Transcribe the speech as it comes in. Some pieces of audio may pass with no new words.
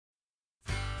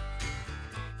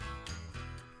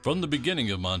From the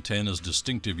beginning of Montana's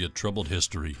distinctive yet troubled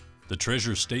history, the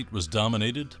Treasure State was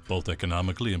dominated, both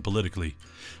economically and politically,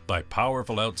 by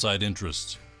powerful outside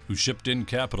interests who shipped in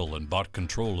capital and bought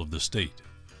control of the state.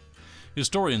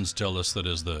 Historians tell us that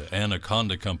as the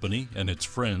Anaconda Company and its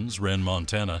friends ran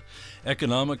Montana,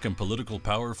 economic and political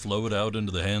power flowed out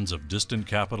into the hands of distant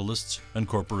capitalists and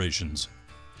corporations.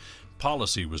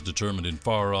 Policy was determined in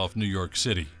far-off New York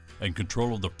City, and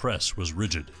control of the press was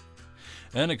rigid.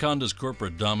 Anaconda's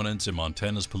corporate dominance in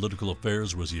Montana's political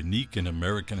affairs was unique in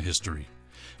American history.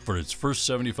 For its first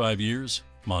 75 years,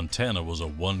 Montana was a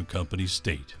one-company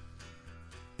state.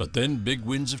 But then big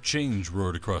winds of change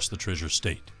roared across the Treasure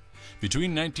State.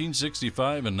 Between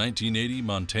 1965 and 1980,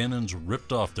 Montanans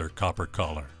ripped off their copper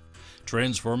collar,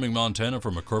 transforming Montana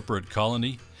from a corporate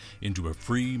colony into a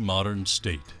free, modern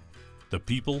state. The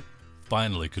people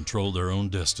finally controlled their own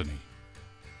destiny.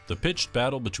 The pitched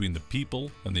battle between the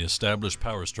people and the established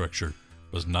power structure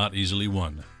was not easily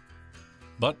won,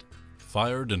 but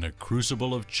fired in a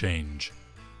crucible of change.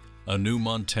 A new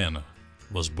Montana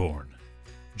was born.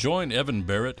 Join Evan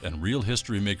Barrett and real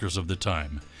history makers of the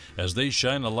time as they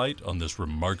shine a light on this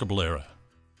remarkable era.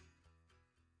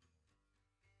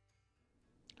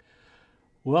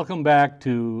 Welcome back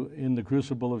to In the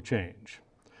Crucible of Change.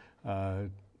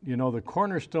 The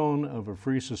cornerstone of a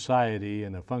free society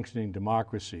and a functioning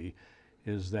democracy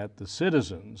is that the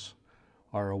citizens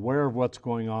are aware of what's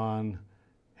going on,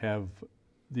 have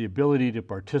the ability to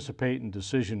participate in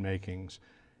decision makings,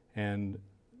 and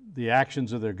the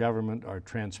actions of their government are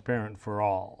transparent for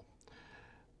all.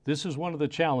 This is one of the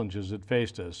challenges that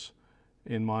faced us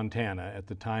in Montana at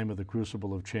the time of the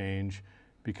Crucible of Change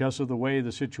because of the way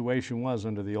the situation was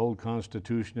under the old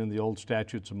Constitution and the old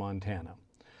statutes of Montana.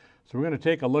 So we're going to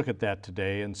take a look at that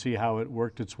today and see how it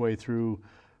worked its way through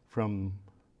from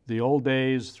the old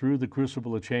days through the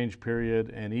Crucible of Change period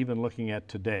and even looking at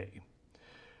today.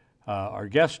 Our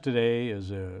guest today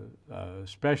is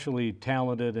especially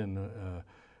talented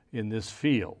in this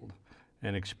field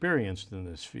and experienced in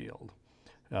this field.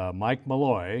 Mike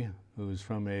Meloy, who's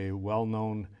from a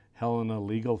well-known Helena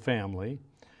legal family,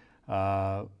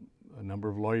 a number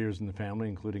of lawyers in the family,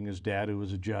 including his dad, who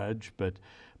was a judge, but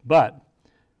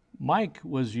Mike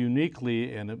was uniquely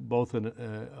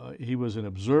he was an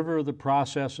observer of the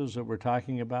processes that we're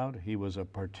talking about. He was a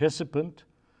participant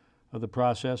of the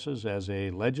processes as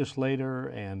a legislator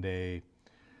and a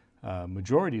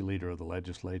majority leader of the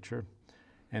legislature,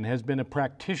 and has been a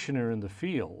practitioner in the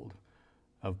field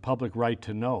of public right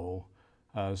to know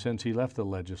since he left the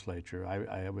legislature.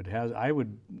 I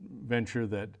would venture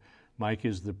that Mike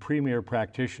is the premier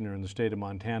practitioner in the state of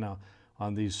Montana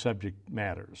on these subject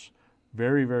matters.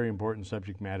 Very, very important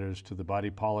subject matters to the body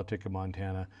politic of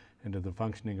Montana and to the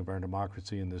functioning of our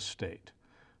democracy in this state.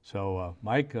 So,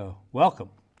 Mike, welcome.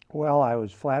 Well, I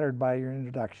was flattered by your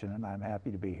introduction, and I'm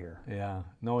happy to be here. Yeah,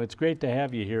 no, it's great to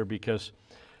have you here because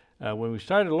when we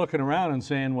started looking around and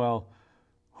saying, well,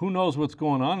 who knows what's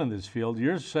going on in this field?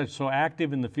 You're so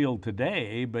active in the field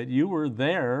today, but you were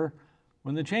there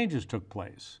when the changes took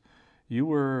place. You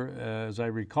were, as I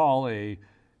recall, a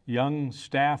young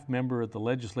staff member at the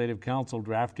Legislative Council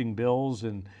drafting bills,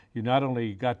 and you not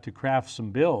only got to craft some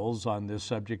bills on this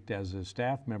subject as a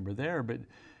staff member there, but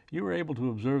you were able to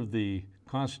observe the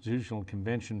Constitutional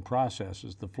Convention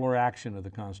processes, the floor action of the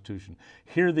Constitution,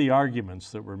 hear the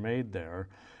arguments that were made there,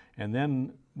 and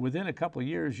then within a couple of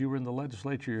years you were in the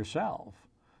legislature yourself,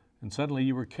 and suddenly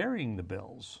you were carrying the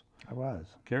bills. I was.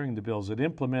 Carrying the bills that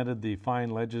implemented the fine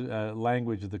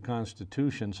language of the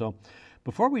Constitution. So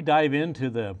before we dive into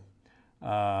the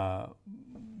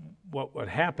what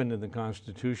happened in the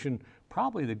Constitution,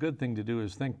 probably the good thing to do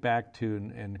is think back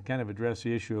to and kind of address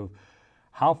the issue of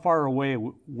how far away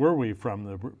were we from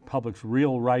the public's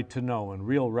real right to know and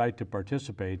real right to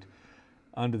participate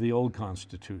under the old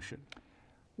Constitution?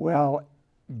 Well,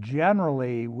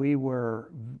 generally we were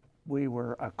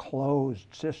a closed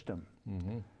system.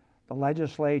 Mm-hmm. The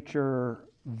legislature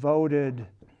voted,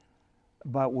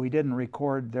 but we didn't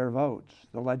record their votes.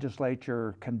 The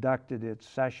legislature conducted its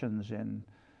sessions in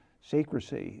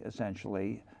secrecy,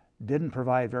 essentially, didn't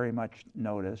provide very much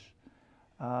notice.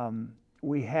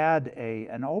 We had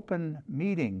an open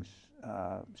meetings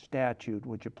statute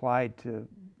which applied to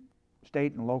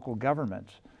state and local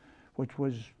governments, which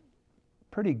was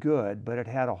pretty good, but it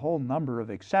had a whole number of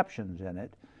exceptions in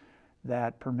it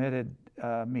that permitted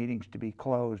meetings to be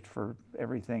closed for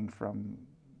everything from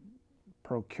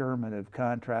procurement of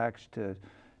contracts to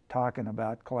talking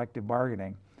about collective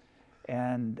bargaining,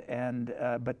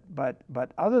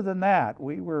 but other than that,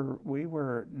 we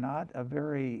were not a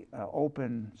very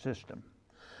open system.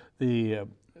 The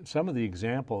some of the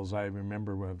examples I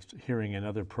remember of hearing in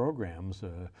other programs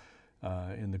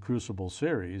in the Crucible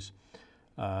series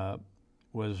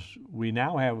was we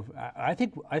now have, I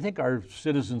think our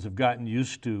citizens have gotten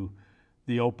used to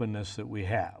the openness that we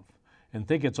have and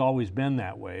think it's always been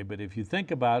that way. But if you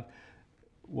think about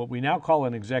what we now call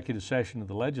an executive session of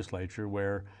the legislature,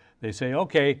 where they say,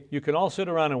 okay, you can all sit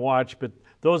around and watch, but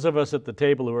those of us at the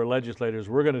table who are legislators,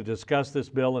 we're going to discuss this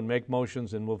bill and make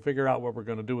motions, and we'll figure out what we're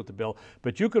going to do with the bill.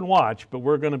 But you can watch, but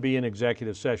we're going to be in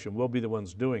executive session. We'll be the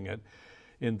ones doing it.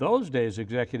 In those days,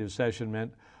 executive session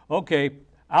meant, okay,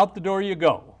 out the door you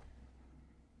go.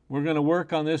 We're going to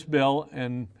work on this bill,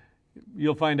 and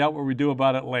you'll find out what we do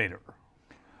about it later.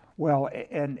 Well,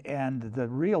 and the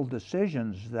real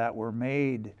decisions that were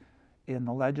made in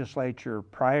the legislature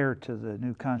prior to the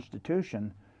new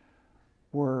Constitution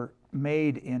were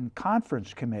made in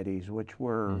conference committees, which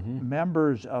were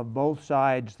members of both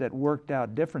sides that worked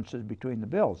out differences between the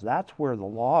bills. That's where the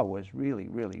law was really,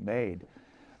 really made.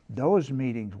 Those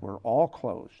meetings were all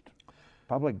closed.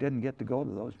 Public didn't get to go to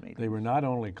those meetings. They were not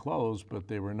only closed, but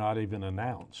they were not even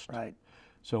announced. Right.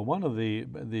 So one of the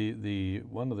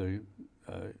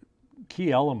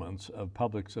key elements of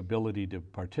public's ability to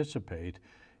participate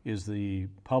is the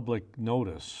public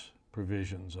notice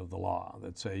provisions of the law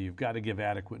that say you've got to give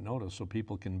adequate notice so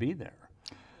people can be there.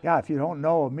 Yeah, if you don't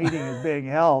know a meeting is being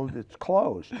held, it's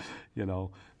closed. You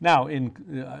know, now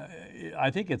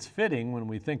I think it's fitting when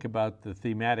we think about the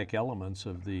thematic elements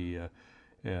of the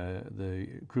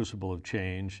Crucible of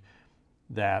Change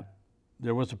that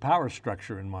there was a power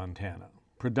structure in Montana.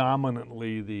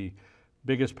 Predominantly, the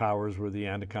biggest powers were the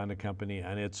Anaconda Company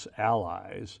and its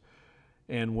allies.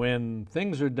 And when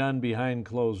things are done behind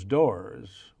closed doors,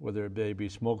 whether they be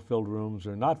smoke-filled rooms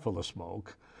or not full of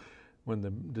smoke, when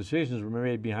the decisions were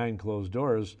made behind closed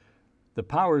doors, the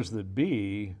powers that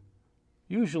be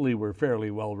usually were fairly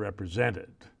well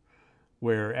represented,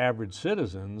 where average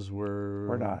citizens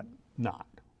were not.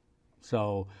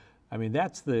 So, I mean,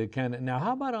 that's the kind of, now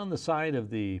how about on the side of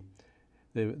the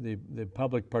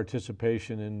public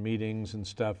participation in meetings and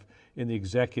stuff in the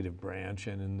executive branch,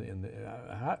 and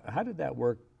how did that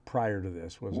work prior to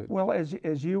this? Was it? Well,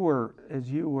 as you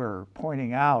were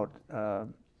pointing out,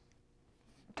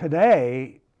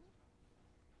 today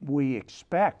we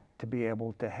expect to be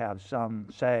able to have some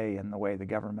say in the way the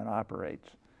government operates.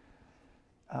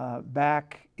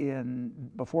 Back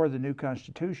before the new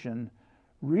Constitution,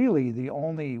 really the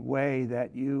only way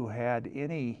that you had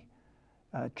any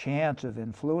chance of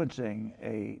influencing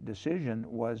a decision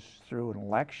was through an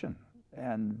election.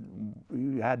 And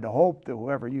you had to hope that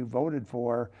whoever you voted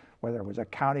for, whether it was a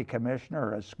county commissioner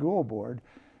or a school board,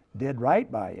 did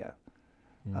right by you.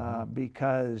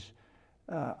 Because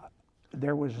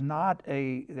there wasn't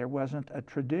a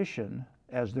tradition,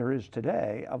 as there is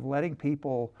today, of letting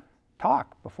people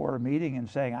talk before a meeting and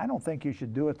saying, I don't think you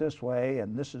should do it this way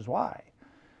and this is why.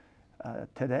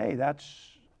 Today,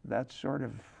 that's sort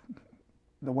of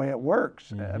the way it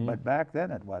works, but back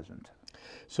then it wasn't.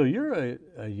 So you're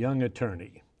a young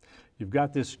attorney. You've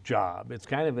got this job. It's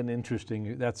kind of an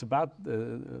interesting, that's about,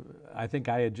 I think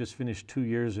I had just finished 2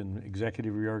 years in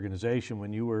executive reorganization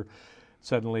when you were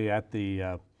suddenly at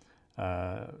the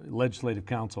Legislative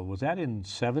Council. Was that in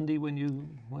 70 when you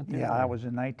went there? Yeah, that was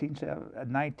in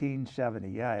 1970,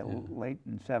 yeah, late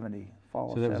in 70,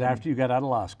 fall of 70. So that was after you got out of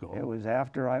law school? It was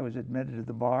after I was admitted to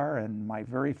the bar and my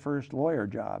very first lawyer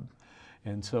job.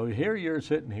 And so here you're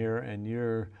sitting here and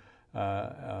you're,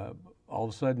 all of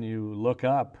a sudden you look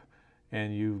up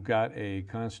and you've got a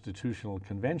constitutional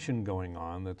convention going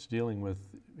on that's dealing with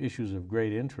issues of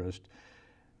great interest.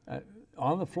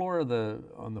 On the floor of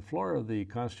the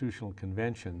Constitutional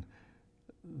Convention,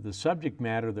 the subject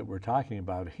matter that we're talking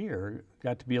about here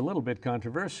got to be a little bit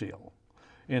controversial.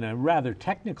 In a rather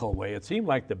technical way, it seemed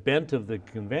like the bent of the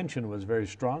convention was very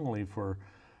strongly for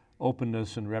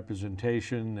openness and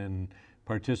representation and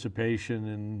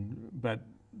participation, but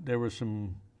there was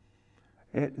some...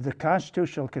 The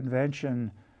Constitutional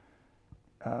Convention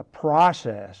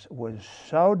process was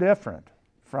so different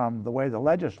from the way the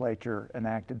legislature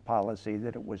enacted policy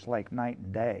that it was like night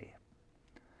and day.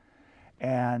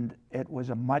 And it was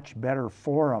a much better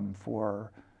forum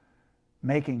for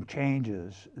making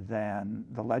changes than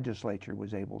the legislature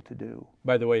was able to do.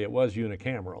 By the way, it was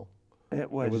unicameral. It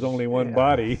was only one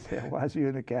body. It was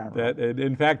unicameral.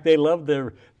 In fact, they loved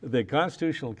the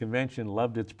Constitutional Convention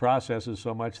loved its processes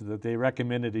so much that they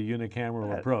recommended a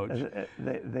unicameral approach.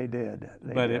 They did.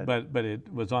 But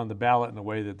it was on the ballot in a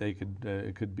way that they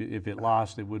could be, if it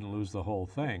lost, they wouldn't lose the whole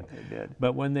thing. They did.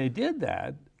 But when they did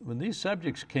that, when these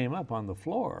subjects came up on the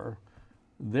floor,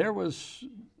 this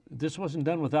wasn't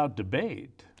done without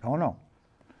debate. Oh no.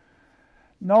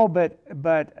 No, but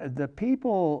the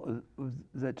people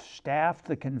that staffed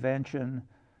the convention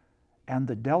and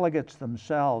the delegates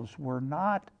themselves were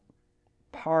not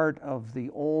part of the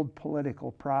old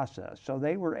political process. So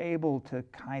they were able to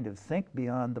kind of think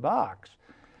beyond the box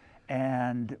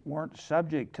and weren't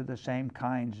subject to the same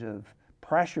kinds of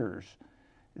pressures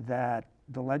that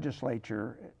the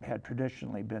legislature had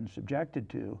traditionally been subjected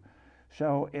to.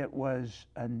 So it was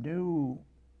a new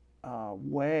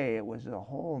way, it was a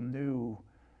whole new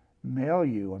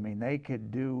milieu. I mean, they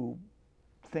could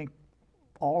think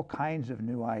all kinds of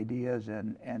new ideas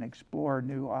and explore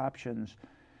new options,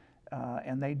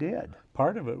 and they did.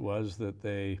 Part of it was that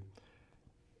they,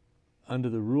 under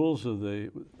the rules of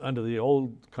under the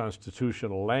old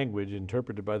constitutional language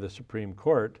interpreted by the Supreme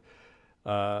Court,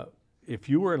 if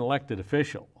you were an elected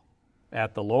official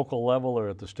at the local level or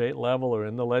at the state level or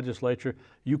in the legislature,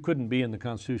 you couldn't be in the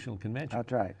Constitutional Convention.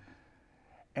 That's right.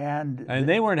 And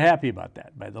they weren't happy about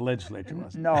that, by the legislature,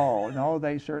 was it? No,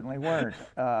 they certainly weren't.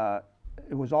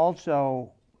 It was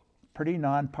also pretty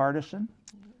nonpartisan,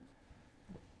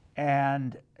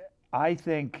 and I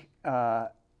think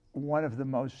one of the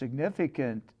most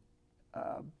significant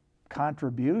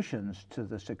contributions to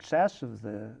the success of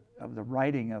the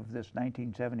writing of this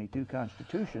 1972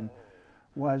 Constitution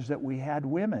was that we had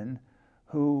women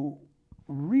who,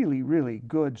 really, really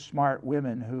good, smart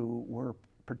women who were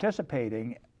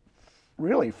participating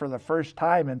really for the first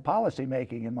time in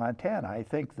policymaking in Montana. I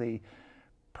think the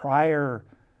prior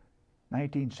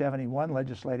 1971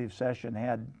 legislative session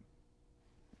had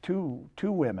two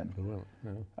women,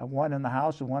 one in the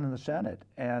House and one in the Senate,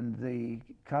 and the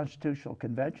Constitutional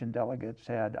Convention delegates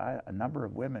had a number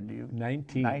of women.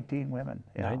 19 women.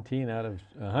 Yeah. 19 out of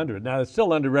 100. Now it's still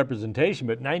underrepresentation,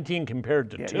 but 19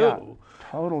 compared to 2. Yeah,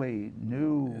 totally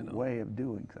new way of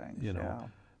doing things.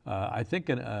 I think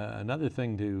another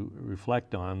thing to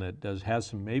reflect on that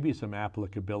has maybe some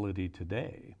applicability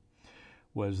today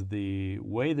was the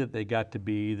way that they got to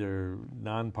be either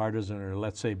nonpartisan or,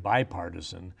 let's say,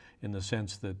 bipartisan, in the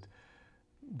sense that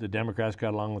the Democrats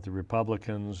got along with the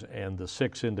Republicans and the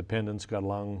 6 independents got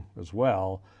along as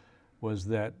well, was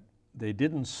that they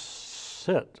didn't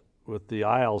sit with the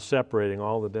aisle separating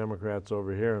all the Democrats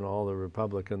over here and all the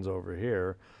Republicans over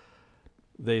here.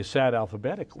 They sat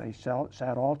alphabetically. They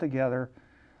sat all together.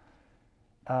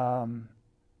 The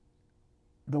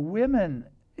women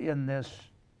in this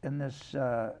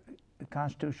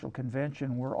Constitutional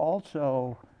Convention were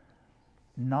also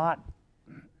not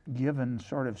given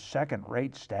sort of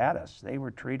second-rate status. They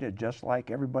were treated just like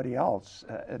everybody else,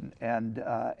 and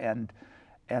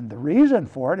the reason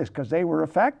for it is because they were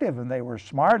effective and they were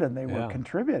smart and they were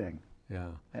contributing.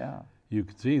 Yeah. You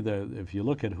could see that if you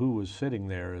look at who was sitting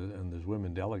there and those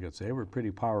women delegates, they were a pretty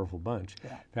powerful bunch.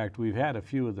 Yeah. In fact, we've had a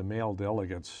few of the male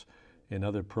delegates in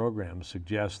other programs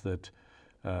suggest that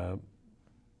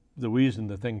the reason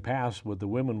the thing passed was the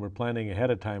women were planning ahead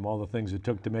of time all the things it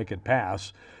took to make it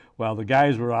pass, while the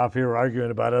guys were off here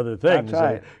arguing about other things.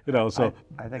 That's right. So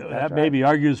I think that maybe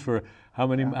argues for how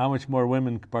much more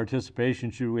women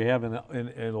participation should we have in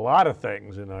a lot of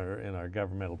things in our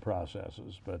governmental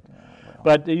processes.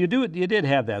 But you did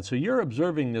have that. So you're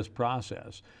observing this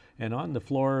process, and on the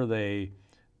floor they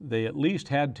at least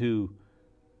had to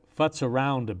futz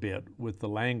around a bit with the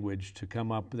language to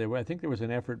come up. I think there was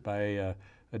an effort by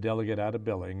a delegate out of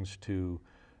Billings to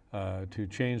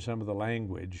change some of the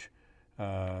language.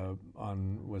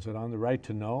 Was it on the right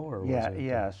to know, or was it?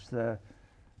 Yes.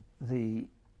 The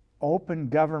open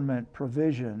government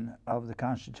provision of the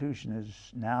Constitution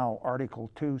is now Article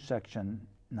 2, Section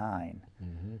 9.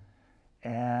 Mm-hmm.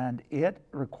 And it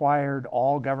required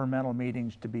all governmental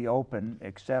meetings to be open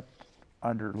except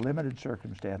under limited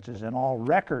circumstances, and all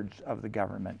records of the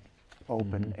government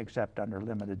open except under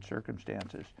limited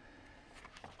circumstances.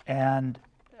 And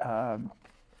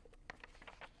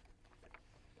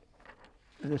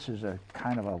this is a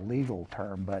kind of a legal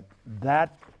term, but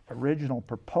that original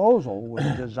proposal was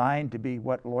designed to be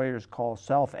what lawyers call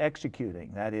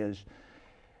self-executing. That is,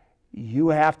 you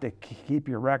have to keep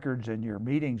your records and your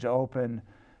meetings open,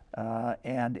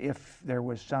 and if there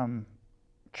was some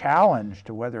challenge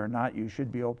to whether or not you should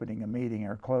be opening a meeting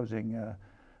or closing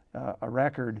a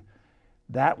record,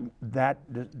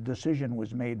 that decision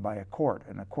was made by a court,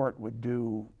 and a court would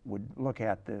look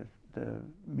at the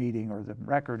meeting or the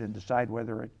record and decide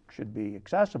whether it should be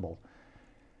accessible.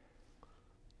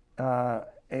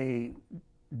 A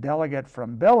delegate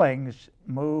from Billings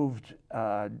moved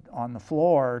on the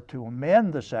floor to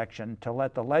amend the section to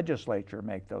let the legislature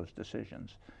make those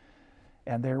decisions.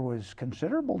 And there was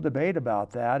considerable debate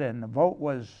about that, and the vote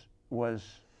was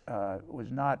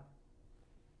not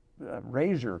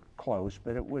razor close,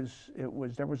 but there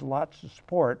was lots of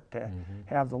support to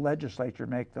have the legislature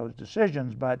make those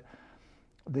decisions. But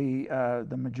the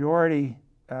majority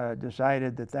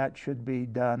decided that should be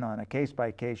done on a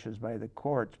case-by-case basis by the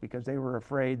courts, because they were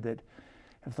afraid that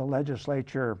if the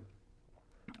legislature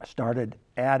started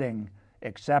adding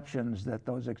exceptions, that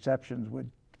those exceptions would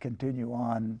continue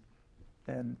on,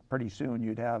 and pretty soon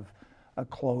you'd have a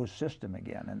closed system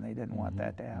again, and they didn't want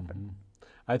that to happen.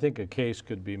 I think a case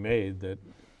could be made that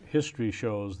history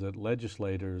shows that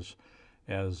legislators,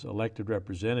 as elected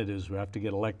representatives who have to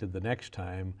get elected the next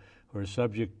time, who are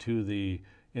subject to the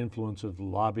influence of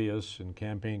lobbyists and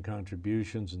campaign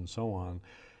contributions and so on,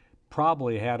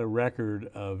 probably had a record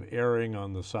of erring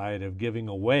on the side of giving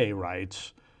away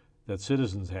rights that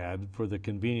citizens had for the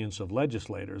convenience of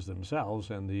legislators themselves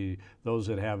and those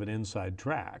that have an inside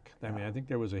track. I mean, I think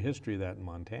there was a history of that in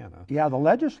Montana. Yeah, the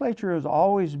legislature has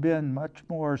always been much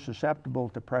more susceptible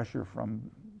to pressure from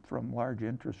large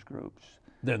interest groups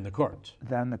Than the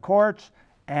courts.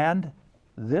 And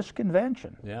this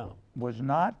convention Yeah. was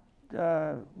not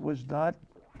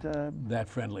That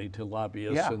friendly to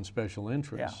lobbyists and special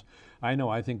interests. I know,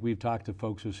 I think we've talked to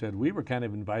folks who said, we were kind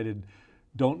of invited,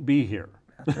 don't be here.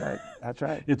 That's right. That's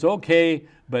right. It's okay,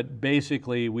 but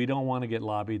basically we don't want to get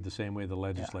lobbied the same way the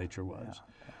legislature was.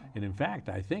 And in fact,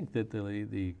 I think that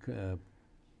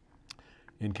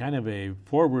in kind of a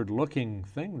forward-looking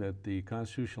thing, that the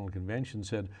Constitutional Convention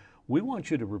said, we want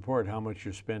you to report how much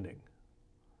you're spending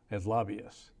as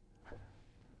lobbyists.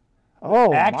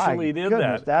 Oh, actually my did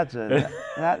goodness, that.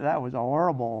 that was a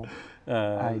horrible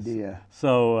idea.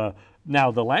 So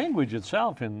now the language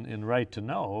itself in right to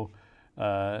know,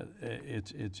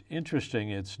 it's interesting.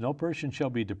 It's no person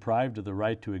shall be deprived of the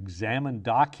right to examine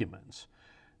documents.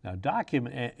 Now,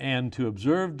 and to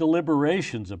observe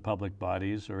deliberations of public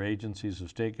bodies or agencies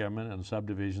of state government and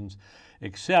subdivisions,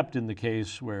 except in the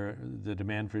case where the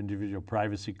demand for individual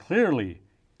privacy clearly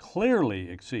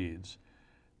exceeds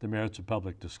the merits of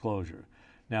public disclosure.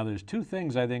 Now, there's two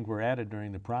things I think were added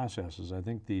during the processes. I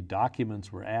think the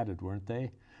documents were added, weren't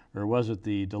they? Or was it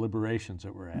the deliberations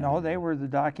that were added? No, the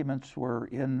documents were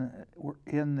in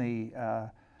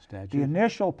the statute. The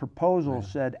initial proposal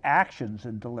said actions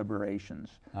and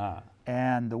deliberations.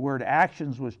 And the word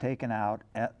actions was taken out.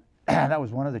 That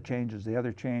was one of the changes. The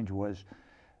other change was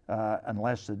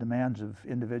unless the demands of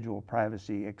individual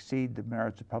privacy exceed the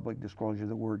merits of public disclosure,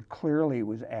 the word clearly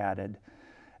was added.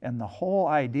 And the whole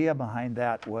idea behind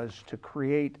that was to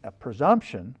create a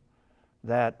presumption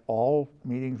that all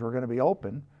meetings were going to be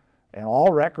open and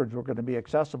all records were going to be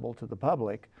accessible to the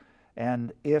public.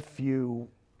 And if you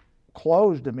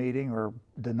closed a meeting or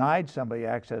denied somebody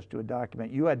access to a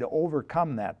document, you had to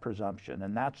overcome that presumption.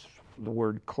 And that's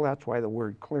why the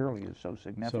word clearly is so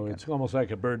significant. So it's almost like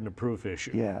a burden of proof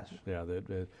issue. Yes. Yeah.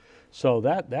 So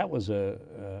that was a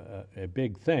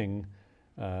big thing.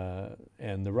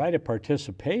 And the right of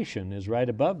participation is right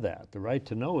above that. The right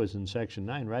to know is in Section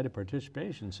 9, right of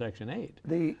participation, Section 8.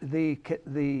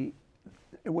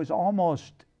 It was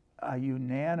almost a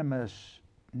unanimous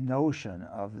notion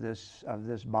of this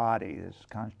body, this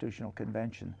Constitutional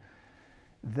Convention,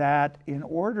 that in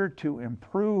order to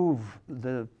improve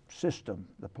the system,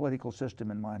 the political system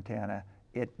in Montana,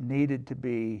 it needed to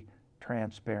be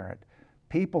transparent.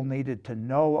 People needed to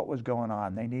know what was going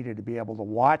on. They needed to be able to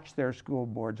watch their school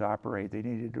boards operate. They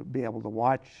needed to be able to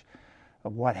watch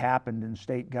what happened in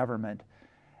state government.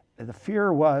 The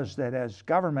fear was that as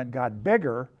government got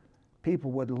bigger,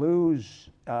 people would lose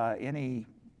any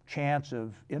chance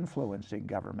of influencing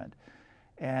government.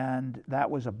 And that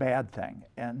was a bad thing.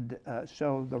 And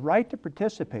so the right to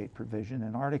participate provision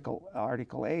in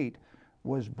Article 8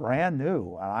 was brand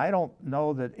new. I don't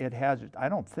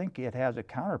think it has a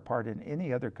counterpart in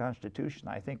any other constitution.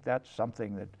 I think that's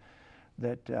something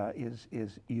that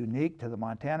is unique to the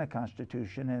Montana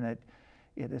Constitution, and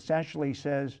it essentially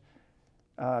says,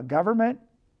 government,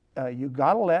 you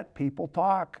got to let people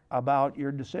talk about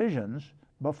your decisions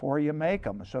before you make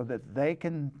them, so that they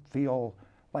can feel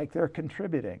like they're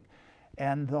contributing.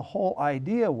 And the whole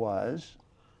idea was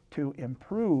to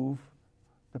improve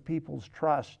the people's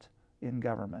trust in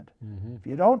government. Mm-hmm. If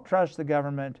you don't trust the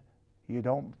government, you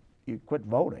quit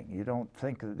voting. You don't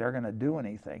think that they're going to do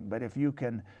anything. But if you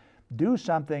can do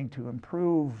something to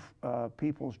improve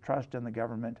people's trust in the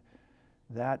government,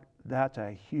 that's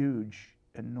a huge,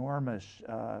 enormous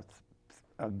a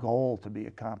goal to be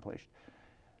accomplished.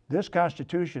 This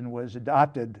Constitution was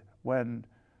adopted when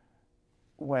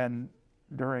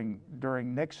during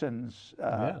Nixon's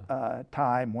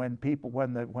time, when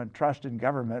trust in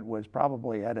government was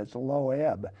probably at its low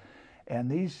ebb, And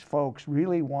these folks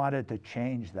really wanted to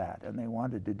change that, and they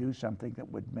wanted to do something that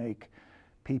would make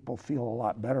people feel a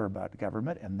lot better about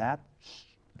government, and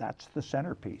that's the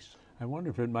centerpiece. I wonder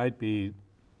if it might be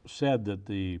said that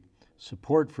the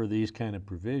support for these kind of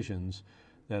provisions,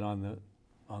 that on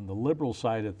the liberal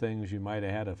side of things you might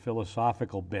have had a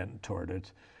philosophical bent toward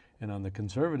it, and on the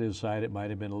conservative side it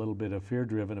might have been a little bit of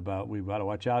fear-driven about we've got to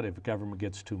watch out if government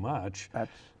gets too much.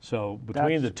 So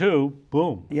between the two,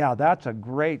 boom. Yeah, that's a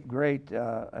great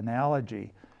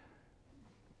analogy.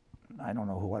 I don't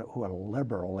know who a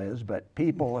liberal is, but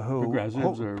people who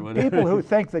progressives or whatever. People who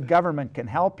think that government can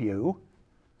help you,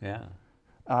 yeah,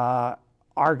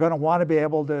 are going to want to be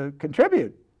able to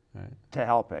contribute to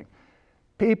helping.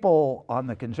 People on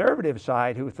the conservative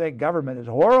side who think government is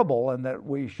horrible and that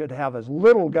we should have as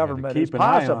little government as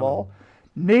possible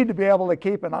need to be able to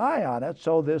keep an eye on it.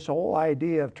 So this whole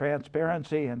idea of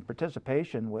transparency and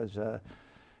participation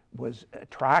was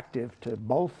attractive to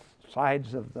both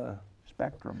sides of the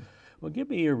spectrum. Well,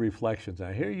 give me your reflections.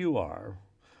 Now, here you are.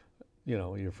 You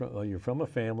know, you're from a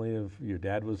family of, your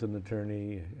dad was an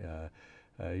attorney.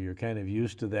 You're kind of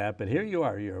used to that, but here you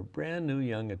are. You're a brand new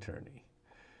young attorney.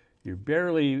 You're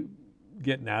barely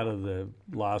getting out of the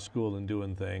law school and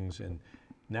doing things, and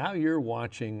now you're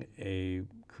watching a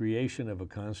creation of a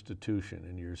constitution,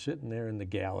 and you're sitting there in the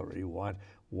gallery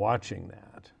watching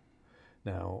that.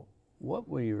 Now, what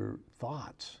were your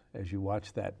thoughts as you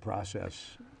watched that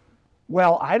process?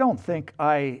 Well, I don't think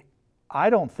that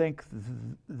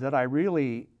I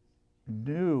really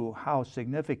knew how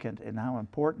significant and how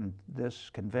important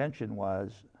this convention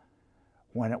was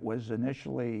when it was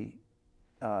initially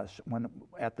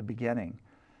at the beginning.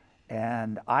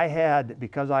 And I had,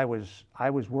 because I was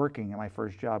working, and my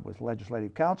first job was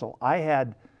legislative counsel, I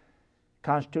had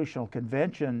constitutional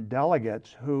convention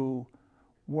delegates who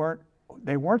weren't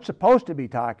supposed to be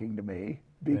talking to me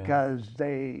because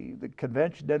the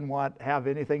convention didn't have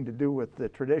anything to do with the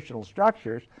traditional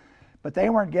structures, but they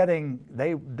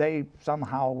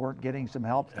somehow weren't getting some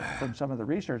help from some of the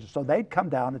researchers, so they'd come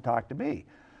down to talk to me.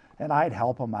 And I'd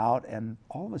help them out, and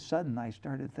all of a sudden I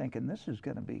started thinking this is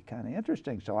going to be kind of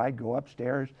interesting. So I'd go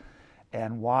upstairs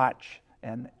and watch,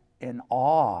 and in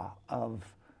awe of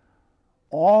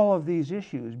all of these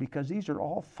issues, because these are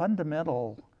all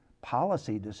fundamental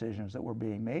policy decisions that were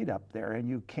being made up there, and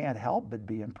you can't help but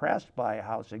be impressed by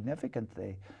how significant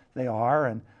they are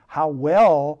and how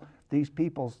well these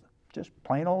people, just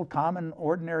plain old common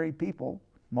ordinary people,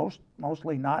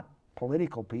 mostly not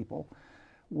political people,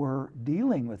 were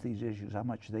dealing with these issues, how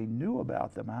much they knew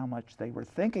about them, how much they were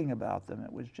thinking about them.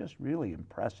 It was just really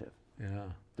impressive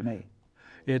to me.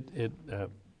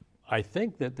 I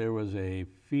think that there was a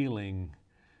feeling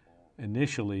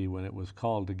initially when it was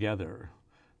called together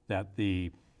that the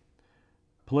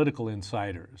political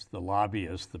insiders, the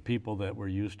lobbyists, the people that were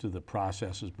used to the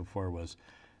processes before was,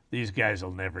 these guys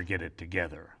will never get it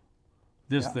together.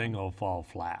 This thing will fall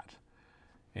flat.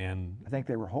 And I think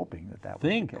they were hoping that was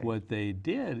the case. What they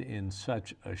did in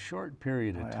such a short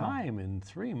period of time, in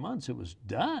 3 months it was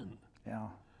done. Yeah.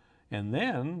 And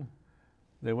then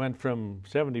they went from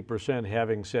 70%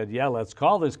 having said, yeah, let's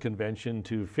call this convention,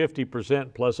 to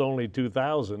 50% plus only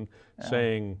 2,000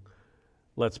 saying,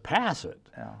 let's pass it.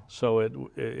 Yeah. So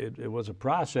it was a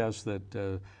process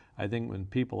that I think when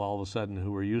people all of a sudden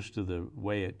who were used to the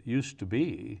way it used to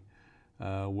be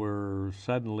were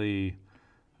suddenly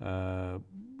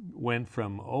went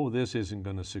from, oh, this isn't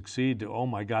going to succeed, to, oh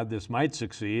my God, this might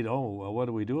succeed. Oh, well, what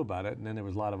do we do about it? And then there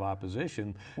was a lot of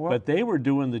opposition. Well, but they were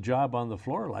doing the job on the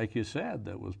floor, like you said,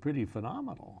 that was pretty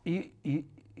phenomenal. And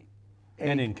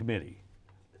in committee.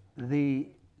 The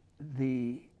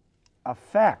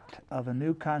effect of a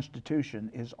new constitution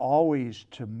is always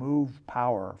to move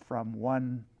power from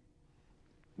one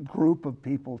group of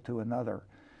people to another.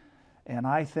 And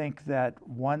I think that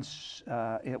once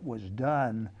it was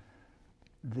done,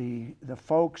 the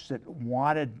folks that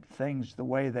wanted things the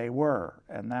way they were,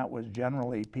 and that was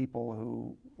generally people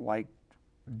who liked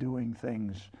doing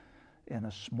things in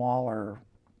a smaller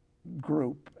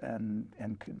group and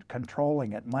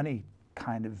controlling it, money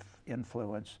kind of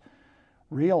influence,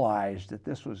 realized that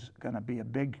this was going to be a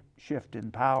big shift in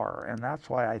power. And that's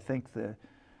why I think the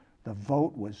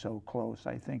vote was so close.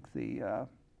 I think the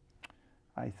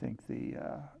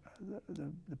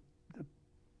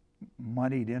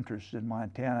moneyed interests in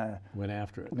Montana went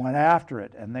after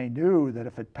it, and they knew that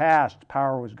if it passed,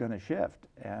 power was going to shift,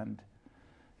 and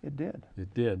it did.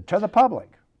 It did. To the public,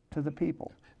 to the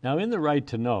people. Now, in the right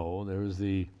to know, there was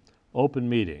the open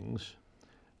meetings,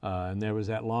 and there was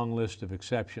that long list of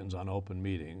exceptions on open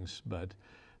meetings, but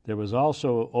there was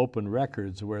also open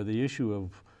records, where the issue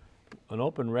of an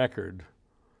open record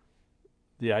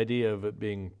the idea of it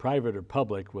being private or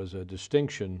public was a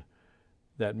distinction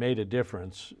that made a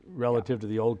difference relative to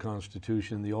the old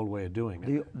Constitution, the old way of doing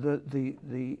it.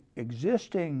 The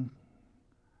existing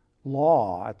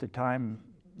law at the time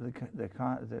the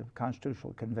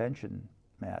Constitutional Convention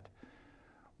met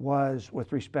was,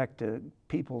 with respect to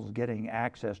people's getting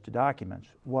access to documents,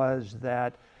 was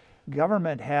that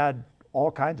government had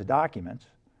all kinds of documents,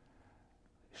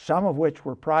 some of which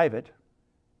were private,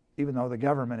 even though the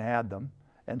government had them,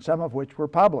 and some of which were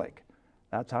public.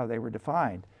 That's how they were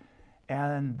defined.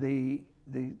 And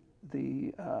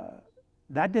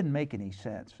that didn't make any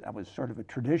sense. That was sort of a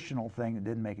traditional thing that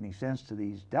didn't make any sense to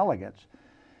these delegates.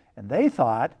 And they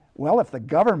thought, well, if the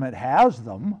government has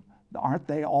them, aren't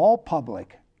they all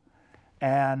public?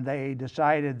 And they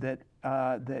decided that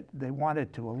that they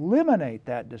wanted to eliminate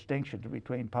that distinction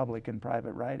between public and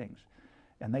private writings.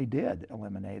 And they did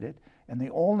eliminate it. And the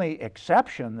only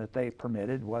exception that they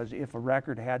permitted was if a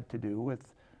record had to do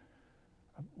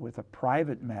with a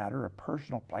private matter, a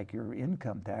personal, like your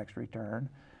income tax return,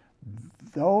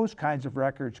 those kinds of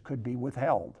records could be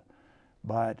withheld.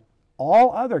 But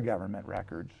all other government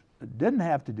records that didn't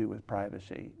have to do with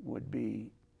privacy would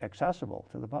be accessible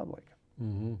to the public.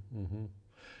 Mm-hmm, mm-hmm.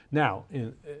 Now,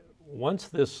 once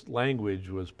this language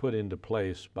was put into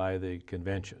place by the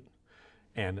convention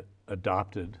and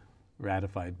adopted,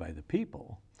 ratified by the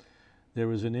people, there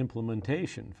was an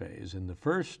implementation phase. In the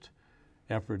first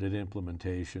effort at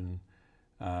implementation,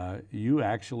 you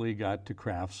actually got to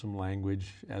craft some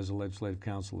language as a legislative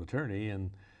council attorney,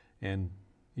 and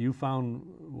you found,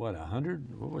 what,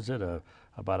 100? What was it?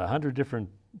 About 100 different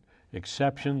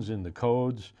exceptions in the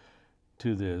codes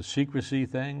to the secrecy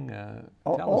thing.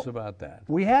 Tell us about that.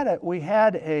 We had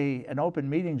an open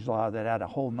meetings law that had a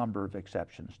whole number of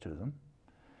exceptions to them,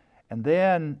 and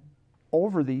then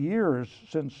over the years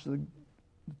since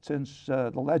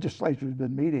the legislature has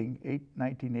been meeting,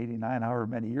 1989, however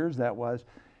many years that was,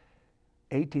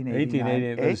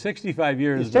 1889, 65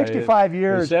 years. 65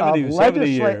 years 70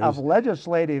 years of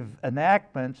legislative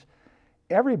enactments.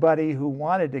 Everybody who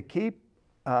wanted to keep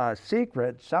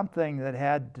secret something that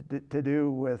had to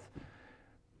do with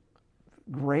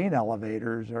grain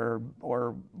elevators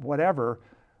or whatever,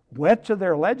 went to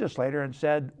their legislator and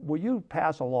said, will you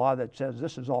pass a law that says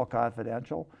this is all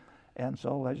confidential? And so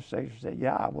the legislature said,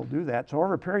 yeah, we'll do that. So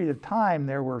over a period of time,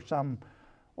 there were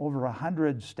over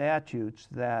 100 statutes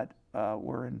that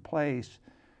were in place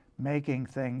making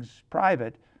things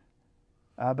private,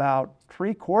 about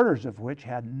 3/4 of which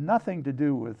had nothing to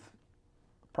do with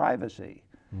privacy.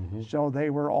 Mm-hmm. So they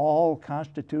were all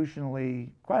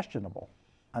constitutionally questionable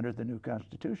under the new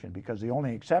Constitution, because the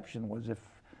only exception was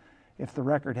if the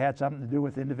record had something to do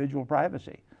with individual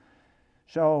privacy.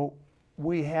 So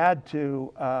we had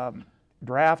to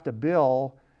draft a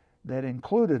bill that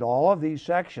included all of these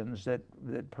sections that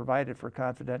provided for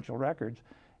confidential records,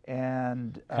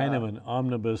 and kind of an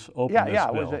omnibus openness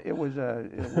bill. Yeah, it was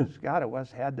God, it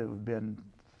had to have been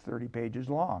 30 pages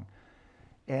long,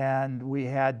 and we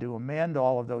had to amend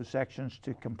all of those sections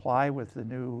to comply with the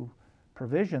new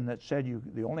provision that said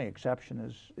the only exception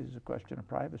is a question of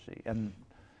privacy. And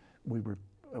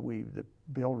the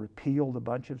bill repealed a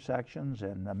bunch of sections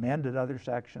and amended other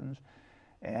sections,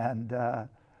 and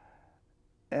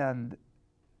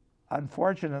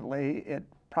unfortunately it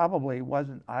probably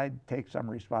wasn't, I'd take some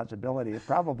responsibility, it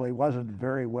probably wasn't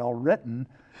very well written,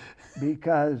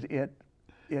 because it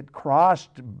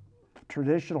crossed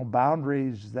traditional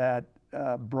boundaries that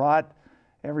brought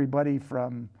everybody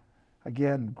from,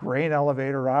 again, grain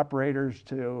elevator operators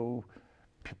to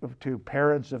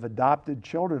parents of adopted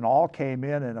children, all came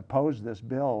in and opposed this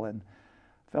bill, and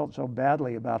felt so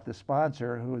badly about the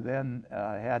sponsor, who then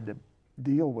had to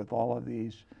deal with all of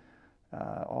these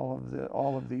But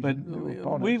new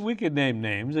opponents. we could name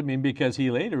names. I mean, because he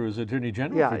later was Attorney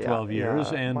General for 12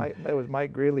 years, and it was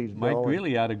Mike Greeley's bill. Mike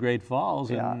Greeley out of Great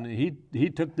Falls, and he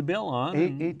took the bill on.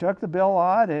 He took the bill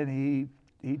on, and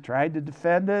he tried to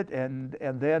defend it, and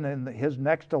then in his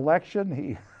next election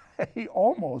he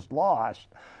almost lost,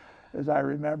 as I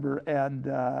remember, and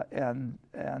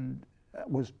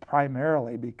was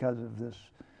primarily because of this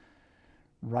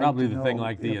right. Probably the thing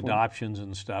like the adoptions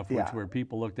and stuff, where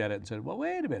people looked at it and said, well,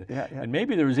 wait a minute. And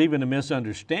maybe there was even a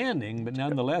misunderstanding, but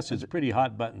nonetheless, it's pretty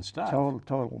hot button stuff.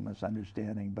 Total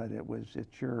misunderstanding, but it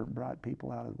sure brought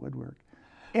people out of the woodwork.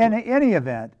 In any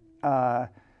event,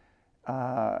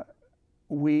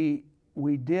 we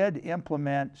did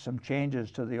implement some changes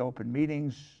to the open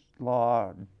meetings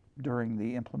law during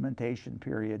the implementation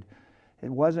period. It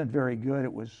wasn't very good.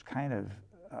 It was kind of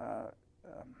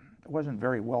it wasn't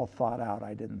very well thought out,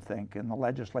 I didn't think, and the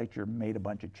legislature made a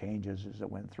bunch of changes as it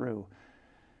went through.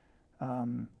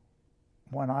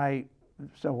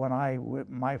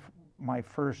 My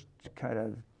first kind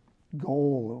of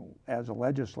goal as a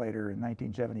legislator in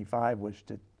 1975 was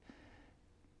to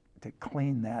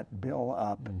clean that bill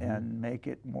up and make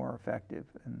it more effective,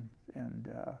 and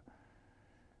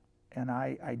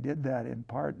I did that in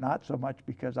part not so much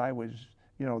because I was,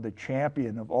 you know, the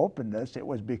champion of openness. It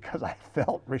was because I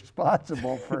felt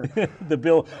responsible for the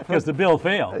bill, because the bill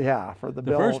failed. Yeah, for the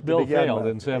bill. The first bill failed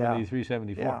with. in 73,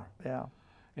 74. Yeah, yeah.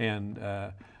 And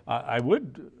I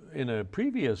would, in a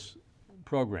previous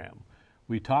program,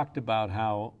 we talked about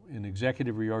how in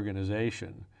executive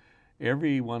reorganization,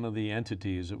 every one of the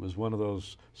entities, it was one of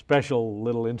those special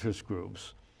little interest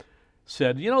groups,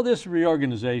 said, you know, this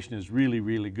reorganization is really,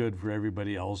 really good for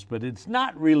everybody else, but it's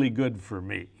not really good for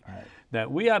me. Right. That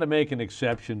we ought to make an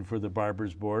exception for the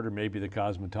Barbers Board or maybe the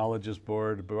Cosmetologist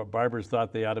Board. Barbers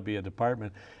thought they ought to be a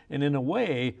department. And in a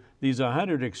way, these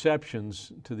 100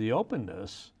 exceptions to the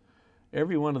openness,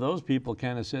 every one of those people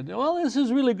kind of said, well, this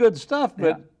is really good stuff,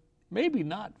 but maybe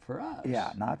not for us.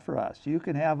 Yeah, not for us. You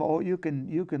can have, you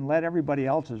can let everybody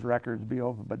else's records be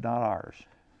open, but not ours.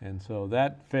 And so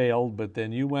that failed, but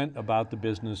then you went about the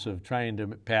business of trying to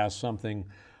pass something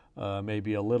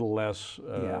maybe a little less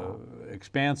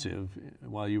expansive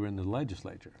while you were in the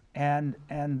legislature. And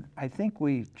I think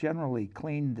we generally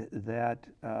cleaned that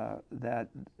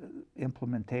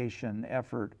implementation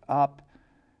effort up,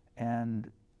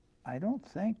 and I don't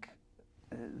think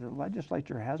the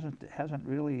legislature hasn't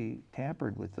really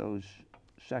tampered with those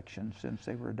sections since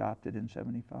they were adopted in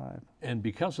 75. And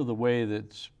because of the way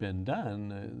that's been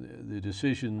done, the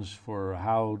decisions for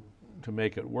how to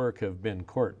make it work have been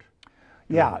court.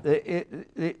 Yeah,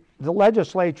 the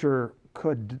legislature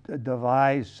could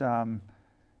devise some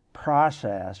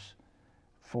process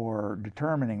for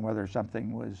determining whether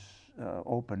something was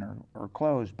open or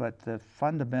closed, but the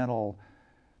fundamental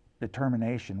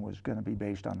determination was going to be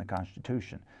based on the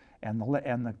Constitution, and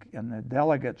the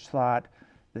delegates thought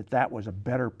that was a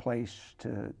better place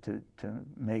to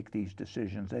make these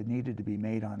decisions. They needed to be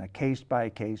made on a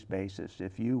case-by-case basis.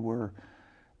 If you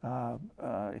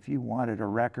wanted a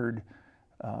record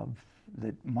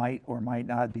that might or might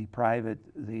not be private,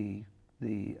 the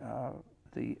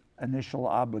initial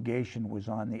obligation was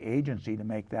on the agency to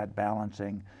make that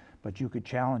balancing, but you could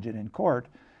challenge it in court.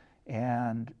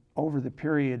 And over the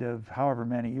period of however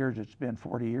many years, it's been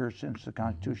 40 years since the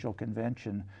Constitutional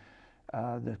Convention,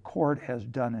 the court has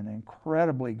done an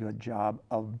incredibly good job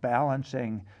of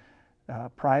balancing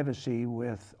privacy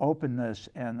with openness,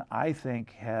 and I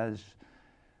think has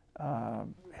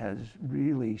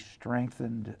really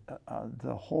strengthened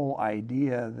the whole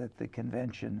idea that the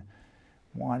convention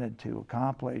wanted to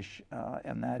accomplish,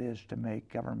 and that is to make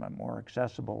government more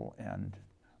accessible and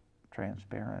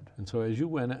transparent. And so as you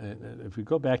went, if we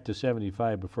go back to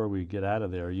 75 before we get out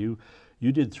of there, you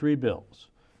did 3 bills.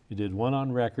 You did one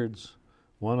on records,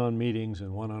 one on meetings,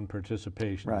 and one on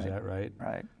participation. Right. Is that right?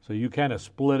 Right. So you kind of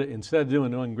split it. Instead of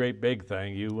doing one great big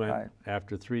thing, you went Right.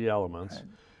 after 3 elements. Right.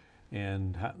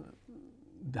 And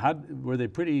how were they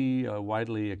pretty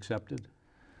widely accepted?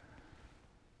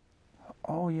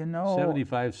 Oh, you know,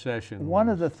 75 session. one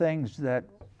of the things that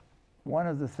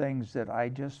I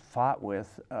just fought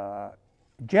with,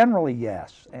 generally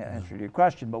yes, answer to your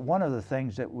question, but one of the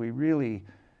things that we really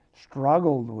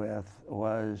struggled with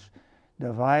was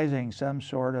devising some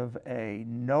sort of a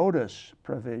notice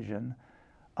provision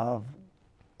of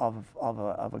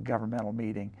a governmental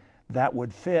meeting that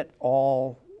would fit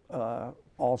all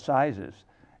sizes,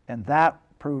 and that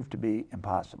proved to be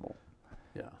impossible.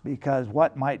 Yeah. Because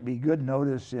what might be good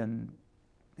notice in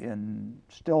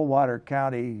Stillwater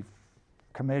County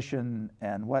Commission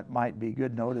and what might be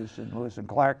good notice in Lewis and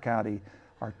Clark County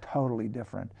are totally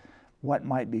different. What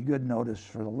might be good notice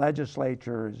for the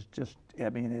legislature is just, I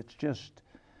mean, it's just,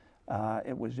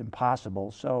 it was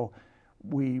impossible. So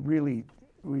we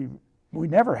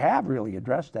never have really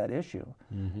addressed that issue,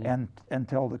 and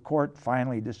until the court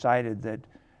finally decided that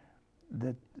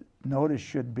notice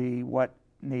should be what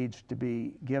needs to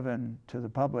be given to the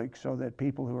public so that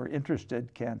people who are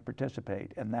interested can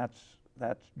participate, and that's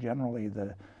generally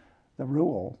the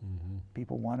rule.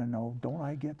 People want to know, don't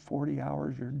I get 40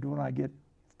 hours or don't I get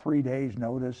 3 days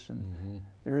notice? And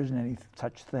there isn't any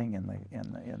such thing in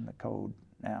the code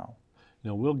now.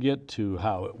 Now we'll get to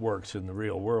how it works in the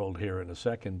real world here in a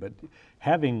second, but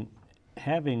having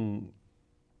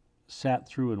sat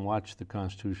through and watched the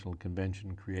Constitutional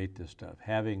Convention create this stuff,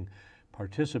 having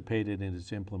participated in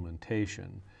its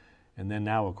implementation, and then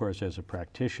now, of course, as a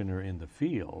practitioner in the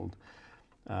field,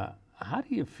 how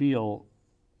do you feel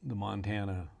the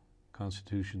Montana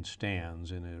Constitution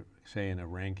stands in a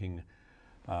ranking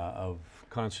of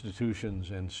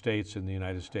constitutions and states in the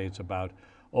United States about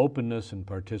openness and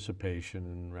participation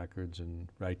in records and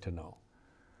right to know?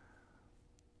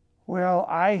 Well,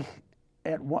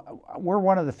 we're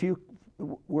one of the few.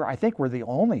 I think we're the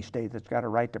only state that's got a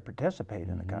right to participate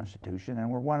in the Constitution, and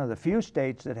we're one of the few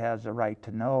states that has a right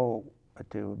to know,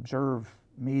 to observe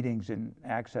meetings and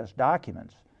access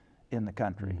documents in the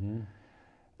country.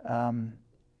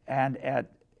 And at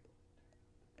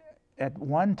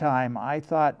one time, I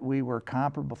thought we were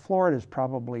comparable. Florida is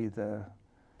probably the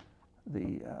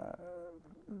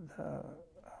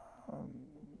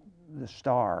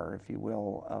star, if you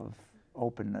will, of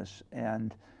openness,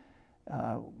 and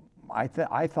I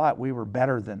thought we were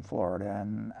better than Florida,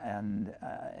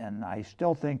 and I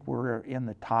still think we're in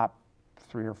the top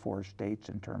 3 or 4 states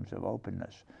in terms of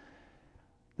openness.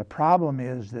 The problem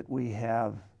is that we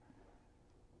have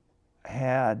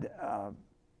had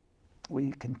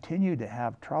we continue to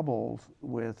have troubles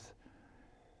with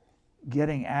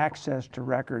getting access to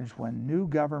records when new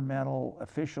governmental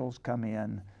officials come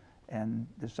in and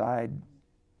decide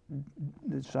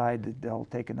that they'll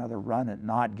take another run at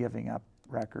not giving up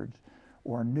records,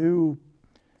 or new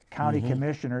county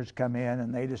commissioners come in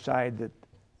and they decide that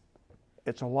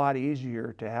it's a lot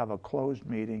easier to have a closed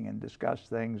meeting and discuss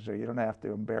things so you don't have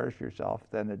to embarrass yourself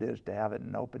than it is to have it in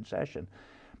an open session.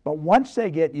 But once they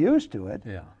get used to it,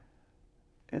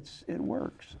 it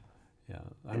works. Yeah,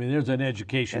 I mean, there's an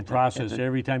education process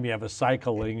every time you have a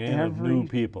cycling in of new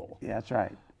people. Yeah, that's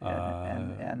right,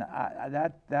 and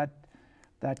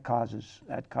that causes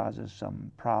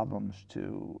some problems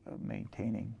to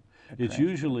maintaining. It's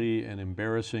usually an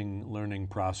embarrassing learning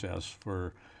process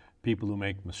for people who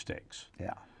make mistakes.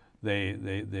 Yeah. They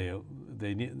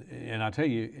need, and I'll tell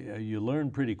you, you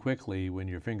learn pretty quickly when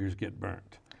your fingers get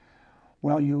burnt.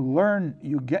 Well,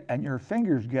 and your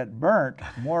fingers get burnt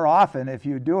more often if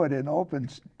you do it in open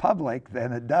public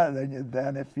than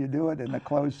if you do it in a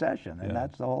closed session, and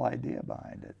that's the whole idea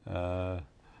behind it.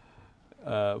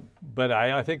 But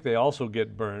I think they also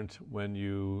get burnt when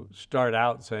you start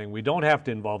out saying we don't have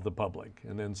to involve the public,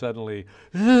 and then suddenly,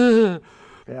 there's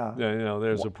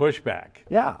a pushback.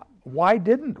 Yeah. Why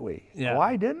didn't we? Yeah.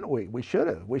 Why didn't we? We should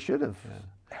have. We should have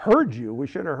heard you. We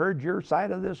should have heard your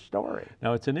side of this story.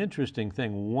 Now, it's an interesting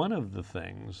thing. One of the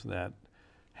things that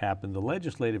happened, the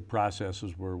legislative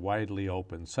processes were widely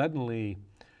open. Suddenly,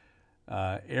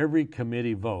 every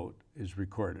committee vote is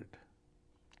recorded.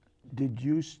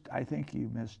 I think you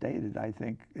misstated. I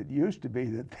think it used to be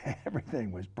that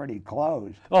everything was pretty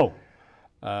closed. Oh.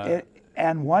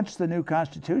 And once the new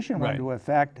Constitution went into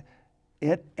effect,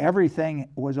 everything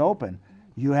was open.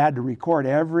 You had to record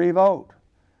every vote.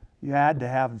 You had to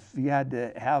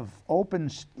have open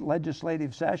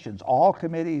legislative sessions. All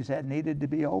committees needed to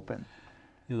be open.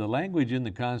 The language in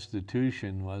the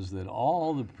Constitution was that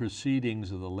all the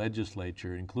proceedings of the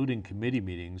legislature, including committee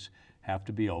meetings, have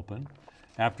to be open.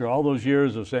 After all those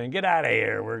years of saying, get out of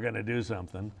here, we're going to do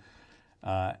something,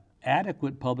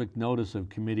 adequate public notice of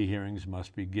committee hearings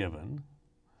must be given,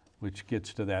 which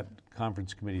gets to that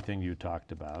conference committee thing you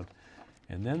talked about.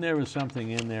 And then there was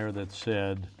something in there that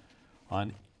said,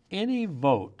 on any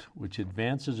vote which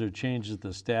advances or changes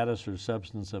the status or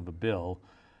substance of a bill,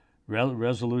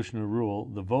 resolution or rule,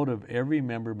 the vote of every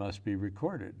member must be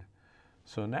recorded.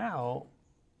 So now,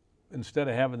 instead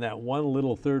of having that one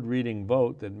little third reading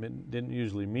vote that didn't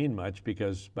usually mean much,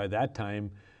 because by that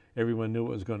time everyone knew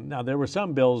what was going. Now, there were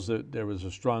some bills that there was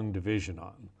a strong division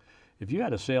on. If you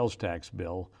had a sales tax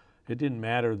bill, it didn't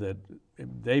matter that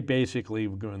they basically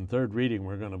were in third reading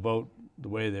were going to vote the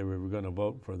way they were going to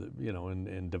vote for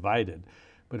and divided.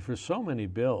 But for so many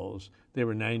bills, they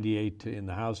were 98 in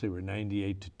the House, they were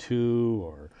 98 to 2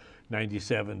 or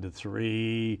 97 to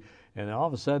 3. And all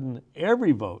of a sudden,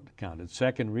 every vote counted.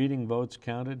 Second reading votes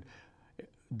counted.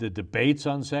 The debates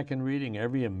on second reading,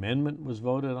 every amendment was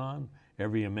voted on.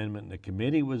 Every amendment in the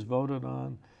committee was voted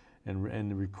on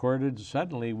and recorded.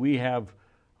 Suddenly, we have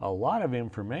a lot of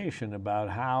information about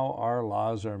how our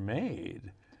laws are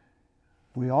made.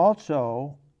 We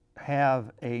also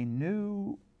have a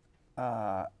new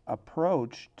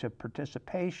approach to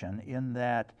participation in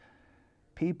that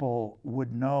people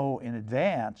would know in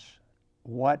advance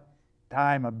what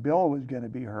time a bill was going to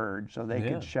be heard so they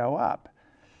could show up.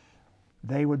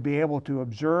 They would be able to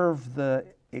observe the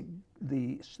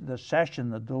session,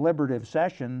 the deliberative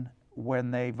session,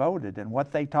 when they voted and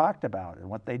what they talked about and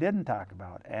what they didn't talk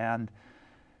about. And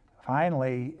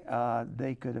finally,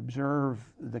 they could observe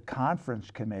the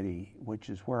conference committee, which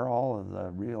is where all of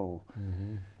the real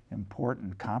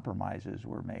important compromises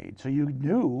were made. So you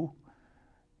knew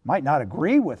might not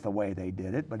agree with the way they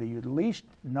did it, but you at least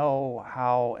know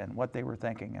how and what they were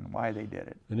thinking and why they did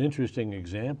it. An interesting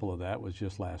example of that was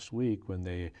just last week when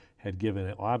they had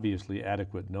given obviously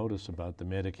adequate notice about the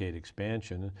Medicaid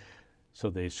expansion. So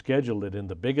they scheduled it in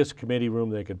the biggest committee room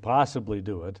they could possibly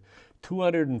do it.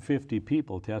 250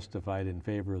 people testified in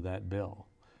favor of that bill.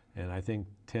 And I think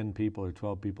 10 people or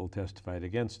 12 people testified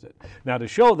against it. Now, to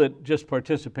show that just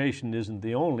participation isn't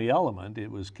the only element, it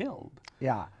was killed.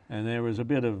 Yeah. And there was a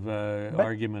bit of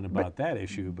argument about that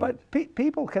issue. But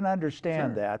people can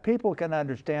understand Sure. that. People can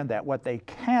understand that. What they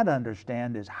can't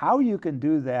understand is how you can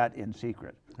do that in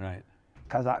secret. Right.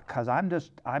 Because I'm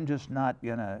just not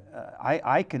gonna.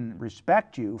 I can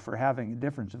respect you for having a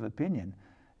difference of opinion,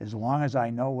 as long as I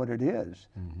know what it is.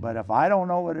 Mm-hmm. But if I don't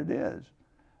know what it is,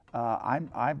 I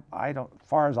don't. As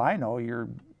far as I know, you're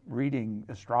reading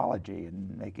astrology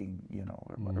and making,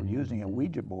 or using a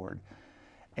Ouija board,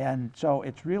 and so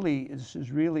this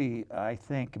has really, I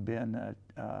think, been.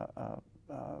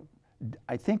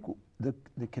 I think the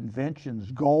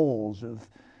convention's goals of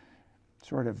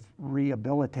sort of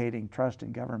rehabilitating trust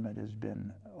in government has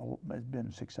been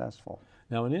successful.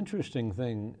 Now, an interesting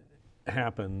thing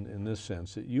happened in this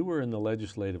sense that you were in the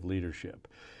legislative leadership.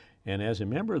 And as a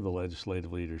member of the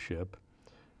legislative leadership,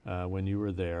 when you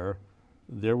were there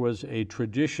was a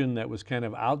tradition that was kind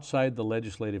of outside the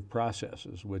legislative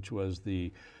processes, which was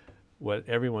what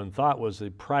everyone thought was the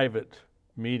private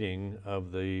meeting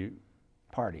of the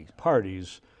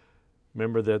parties.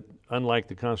 Remember that unlike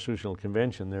the Constitutional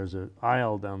Convention, there's an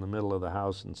aisle down the middle of the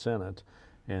House and Senate,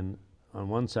 and on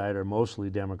one side are mostly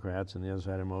Democrats and the other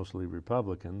side are mostly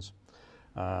Republicans.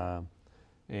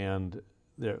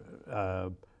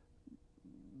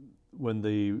 When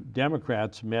the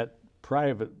Democrats met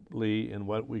privately in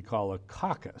what we call a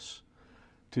caucus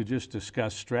to just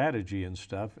discuss strategy and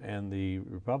stuff, and the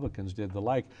Republicans did the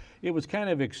like, it was kind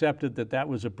of accepted that that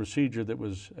was a procedure that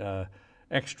was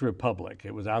extra public.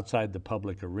 It was outside the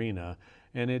public arena,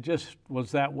 and it just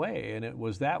was that way. And it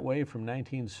was that way from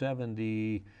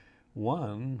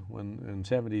 1971 and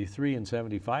 73 and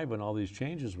 75 when all these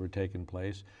changes were taking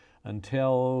place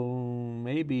until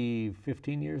maybe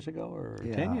 15 years ago or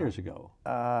 10 years ago.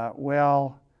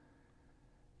 Well,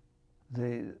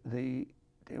 it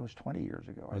was 20 years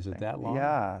ago. Was I it think. that long?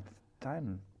 Yeah,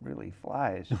 time really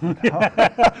flies.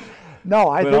 No,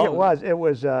 I think it was. It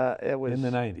was in the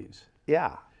 90s.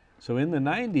 Yeah. So in the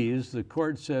 90s, the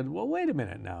court said, well, wait a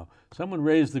minute now. Someone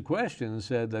raised the question and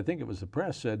said, I think it was the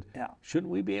press, said,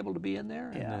 shouldn't we be able to be in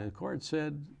there? Yeah. And the court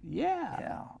said,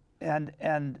 yeah. And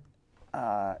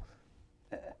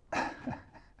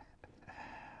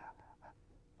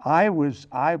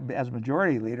as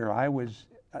majority leader, I was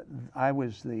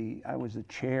the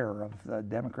chair of the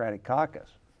Democratic caucus,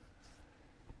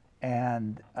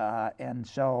 and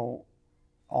so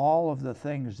all of the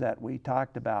things that we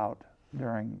talked about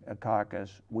during a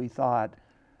caucus, we thought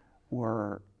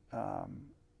were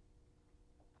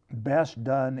best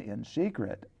done in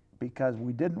secret because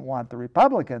we didn't want the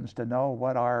Republicans to know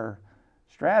what our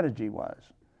strategy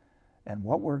was and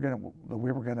what we were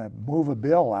gonna move a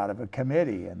bill out of a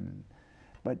committee,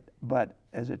 but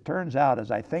as it turns out,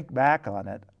 as I think back on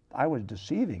it, I was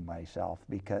deceiving myself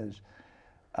because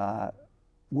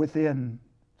within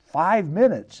 5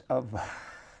 minutes of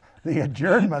the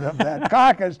adjournment of that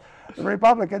caucus, the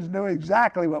Republicans knew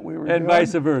exactly what we were doing, and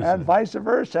vice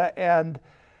versa, and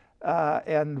I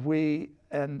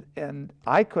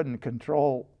couldn't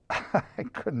control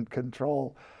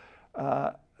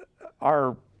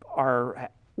our.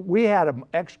 We had an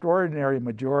extraordinary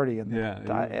majority in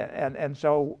and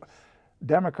so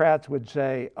Democrats would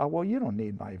say, "Oh well, you don't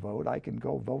need my vote. I can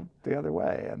go vote the other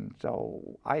way," and so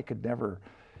I could never.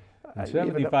 In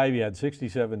 75, you had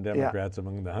 67 Democrats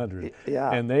among the 100,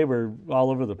 and they were all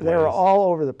over the place. They were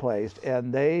all over the place,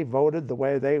 and they voted the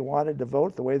way they wanted to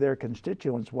vote, the way their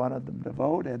constituents wanted them to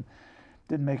vote, and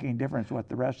didn't make any difference what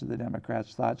the rest of the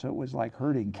Democrats thought. So it was like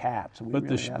herding cats. But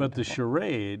the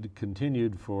charade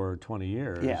continued for 20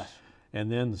 years. Yes. And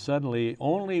then suddenly,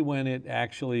 only when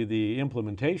the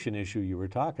implementation issue you were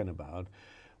talking about,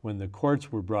 when the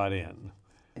courts were brought in,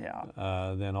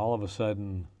 then all of a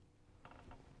sudden,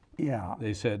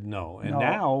 they said no. And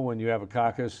now, when you have a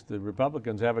caucus, the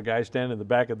Republicans have a guy standing in the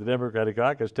back of the Democratic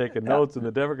caucus taking notes, and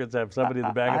the Democrats have somebody in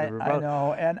the back of the Republican. I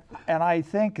know, and I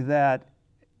think that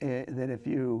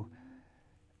the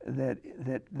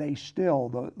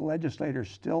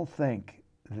legislators still think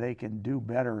they can do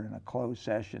better in a closed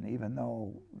session, even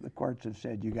though the courts have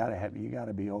said you got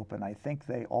to be open. I think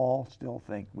they all still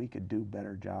think we could do a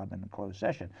better job in a closed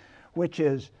session, which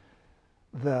is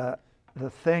the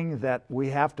thing that we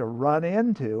have to run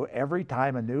into every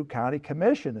time a new county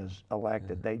commission is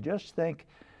elected. They just think,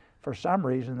 for some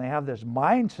reason, they have this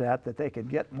mindset that they can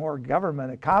get more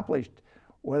government accomplished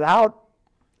without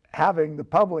having the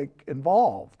public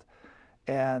involved.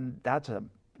 And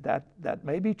that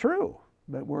may be true,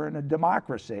 but we're in a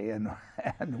democracy, and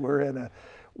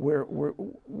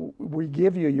we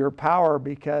give you your power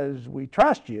because we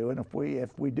trust you, and if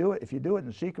you do it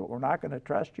in secret, we're not going to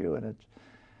trust you, and it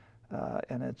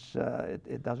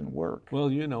doesn't work.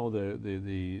 Well, you know,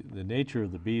 the nature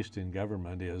of the beast in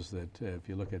government is that if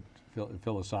you look at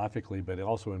philosophically, but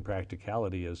also in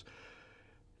practicality, is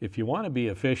if you want to be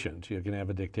efficient, you can have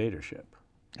a dictatorship.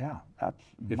 Yeah,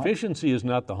 efficiency is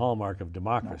not the hallmark of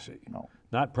democracy. No.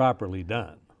 Not properly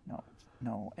done.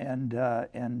 No, and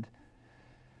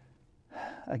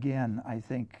again, I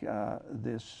think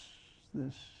this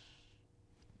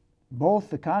both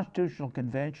the Constitutional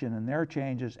Convention and their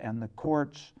changes and the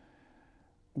court's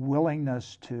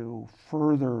willingness to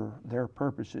further their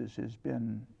purposes has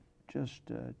been just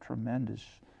a tremendous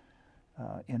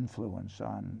influence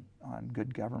on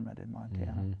good government in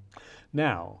Montana. Mm-hmm.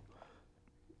 Now,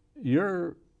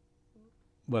 you're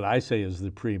what I say is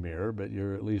the premier, but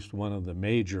you're at least one of the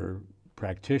major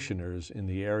practitioners in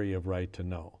the area of right to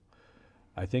know.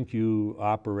 I think you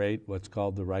operate what's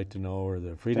called the Right to Know or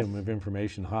the Freedom of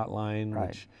Information Hotline, right.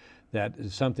 Which that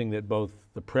is something that both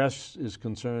the press is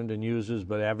concerned and uses,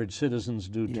 but average citizens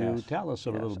do too. Yes. Tell us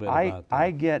a little bit about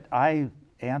that. I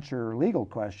answer legal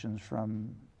questions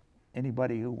from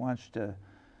anybody who wants to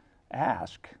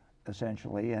ask,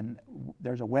 essentially, and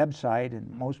there's a website, and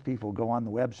most people go on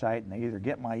the website and they either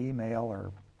get my email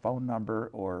or phone number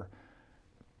or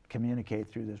communicate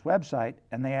through this website,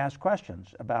 and they ask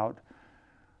questions about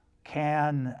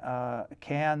can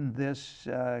this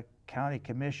county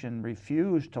commission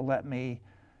refuse to let me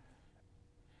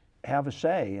have a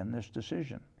say in this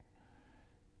decision?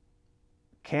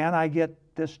 Can I get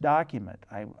this document?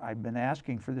 I've been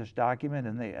asking for this document,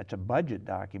 and it's a budget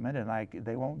document, and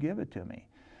they won't give it to me.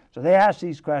 So they ask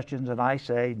these questions, and I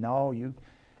say, no,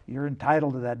 you're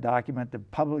entitled to that document. The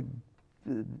public,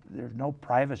 there's no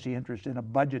privacy interest in a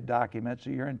budget document, so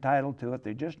you're entitled to it.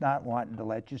 They're just not wanting to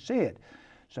let you see it.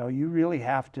 So you really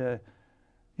have to,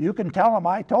 you can tell them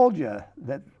I told you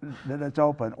that it's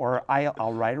open, or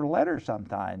I'll write a letter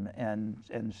sometime and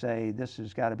say this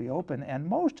has got to be open. And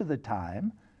most of the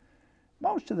time,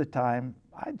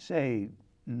 I'd say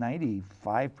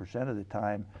 95% of the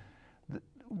time,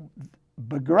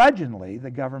 begrudgingly,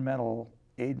 the governmental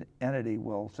entity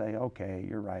will say, okay,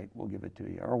 you're right, we'll give it to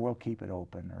you, or we'll keep it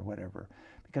open, or whatever.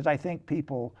 Because I think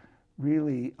people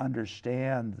really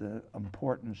understand the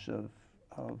importance of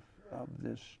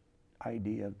this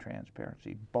idea of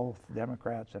transparency, both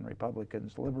Democrats and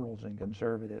Republicans, liberals and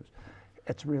conservatives.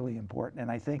 It's really important,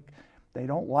 and I think they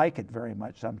don't like it very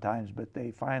much sometimes, but they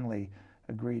finally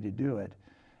agree to do it.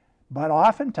 But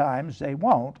oftentimes they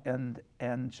won't, and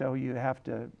so you have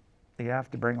to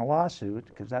bring a lawsuit,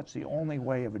 because that's the only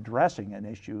way of addressing an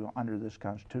issue under this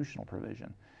constitutional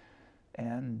provision.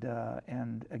 And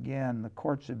again, the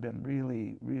courts have been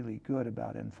really, really good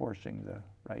about enforcing the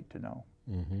right to know.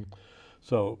 Mm-hmm.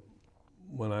 So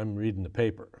when I'm reading the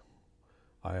paper,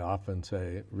 I often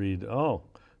read,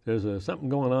 there's something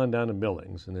going on down in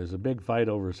Billings, and there's a big fight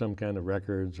over some kind of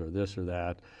records or this or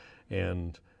that,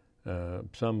 and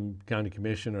some county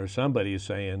commissioner or somebody is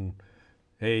saying,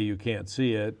 hey, you can't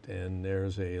see it, and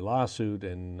there's a lawsuit,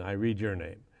 and I read your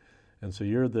name. And so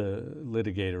you're the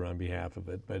litigator on behalf of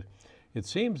it. But it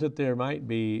seems that there might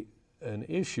be an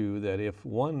issue that if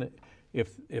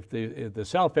the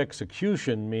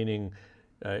self-execution, meaning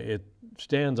it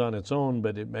stands on its own,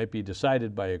 but it might be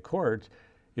decided by a court,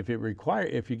 if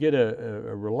you get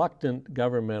a reluctant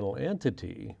governmental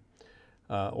entity,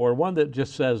 or one that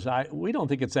just says, we don't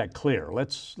think it's that clear,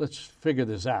 let's figure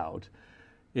this out.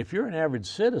 If you're an average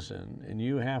citizen and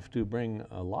you have to bring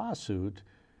a lawsuit,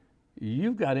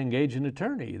 you've got to engage an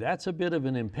attorney. That's a bit of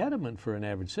an impediment for an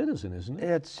average citizen, isn't it?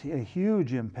 It's a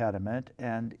huge impediment,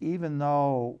 and even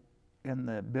though in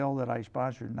the bill that I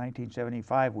sponsored in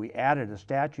 1975, we added a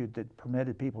statute that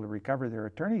permitted people to recover their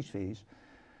attorney's fees,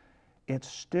 it's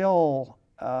still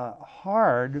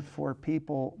hard for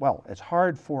people, it's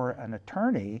hard for an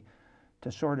attorney to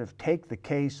sort of take the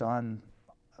case on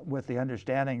with the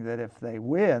understanding that if they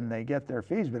win, they get their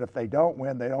fees, but if they don't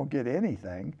win, they don't get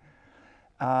anything.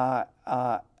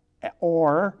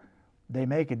 Or they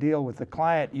make a deal with the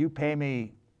client, you pay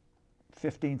me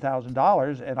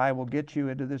 $15,000 and I will get you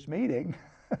into this meeting,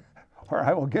 or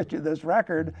I will get you this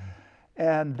record.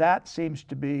 And that seems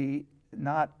to be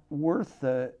not worth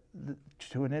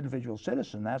to an individual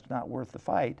citizen, that's not worth the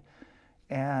fight.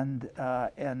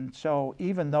 And so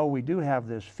even though we do have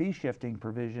this fee shifting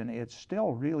provision, it's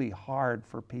still really hard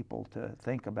for people to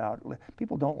think about.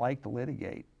 People don't like to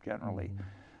litigate generally.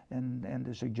 And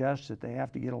to suggest that they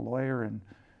have to get a lawyer and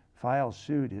file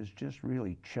suit is just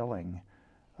really chilling,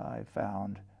 I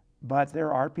found. But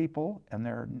there are people, and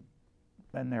there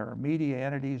are media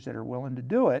entities that are willing to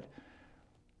do it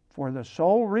for the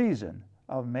sole reason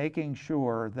of making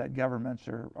sure that governments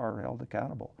are held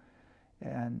accountable.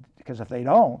 And because if they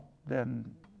don't,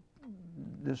 then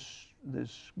this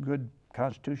good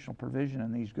constitutional provision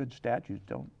and these good statutes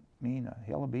don't mean a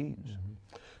hill of beans.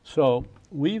 So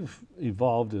we've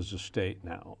evolved as a state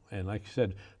now, and like I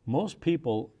said, most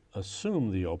people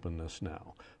assume the openness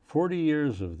now. 40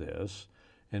 years of this,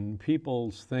 and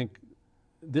people think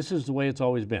this is the way it's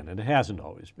always been, and it hasn't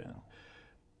always been.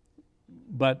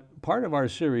 But part of our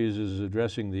series is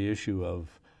addressing the issue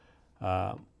of,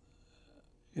 how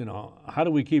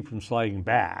do we keep from sliding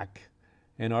back,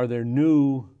 and are there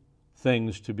new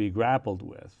things to be grappled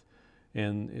with?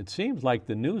 And it seems like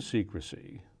the new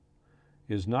secrecy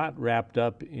is not wrapped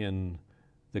up in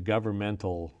the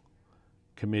governmental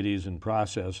committees and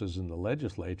processes in the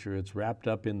legislature. It's wrapped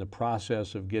up in the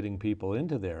process of getting people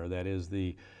into there. That is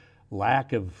the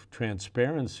lack of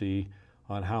transparency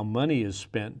on how money is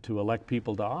spent to elect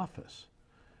people to office.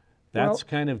 That's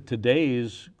kind of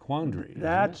today's quandary.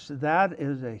 That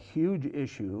is a huge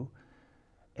issue,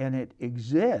 and it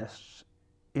exists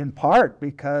in part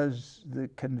because the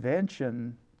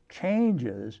convention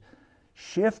changes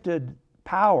shifted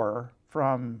power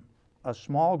from a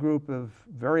small group of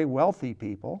very wealthy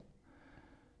people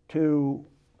to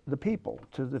the people,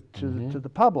 to the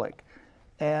public,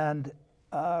 and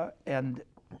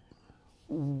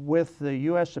with the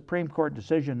U.S. Supreme Court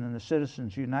decision in the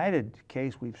Citizens United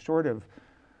case, we've sort of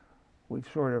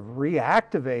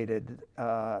reactivated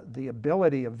the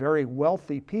ability of very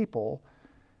wealthy people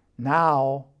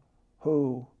now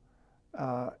who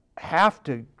have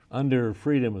to, under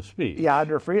freedom of speech. Yeah,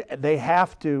 they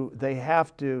have to.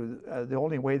 The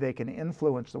only way they can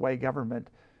influence the way government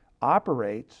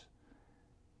operates,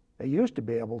 they used to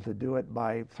be able to do it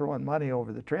by throwing money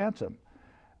over the transom,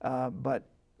 but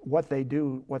what they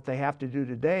have to do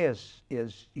today is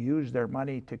use their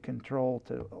money to control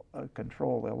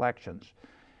elections.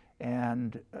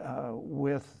 And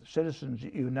with Citizens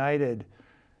United,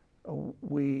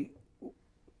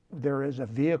 there is a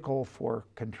vehicle for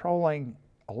controlling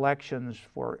elections,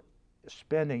 for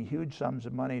spending huge sums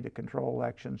of money to control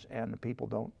elections, and the people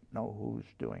don't know who's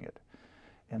doing it.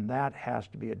 And that has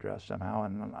to be addressed somehow,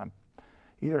 and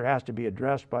either has to be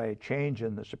addressed by a change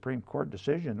in the Supreme Court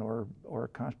decision or a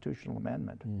constitutional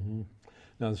amendment.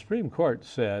 Now, the Supreme Court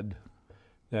said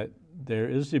that there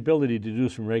is the ability to do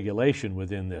some regulation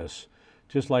within this,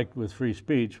 just like with free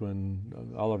speech.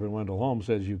 When Oliver Wendell Holmes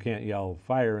says you can't yell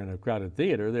fire in a crowded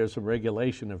theater, there's some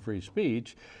regulation of free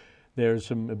speech. There's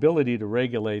some ability to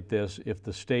regulate this if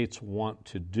the states want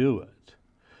to do it.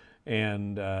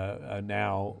 And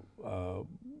now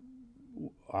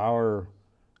our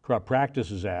Corrupt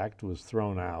Practices Act was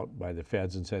thrown out by the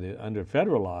feds and said under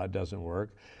federal law it doesn't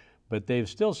work, but they've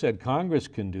still said Congress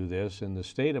can do this, and the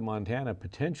state of Montana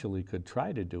potentially could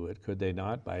try to do it, could they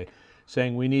not, by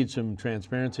saying we need some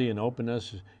transparency and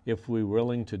openness if we're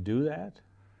willing to do that?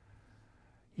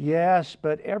 Yes,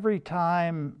 but every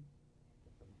time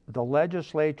the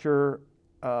legislature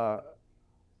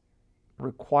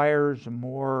requires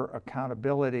more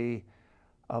accountability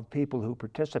of people who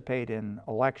participate in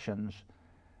elections,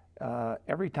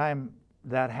 every time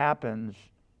that happens,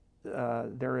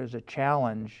 there is a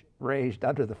challenge raised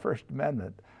under the First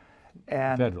Amendment.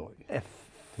 And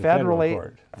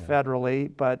federally. Federally,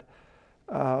 but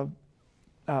I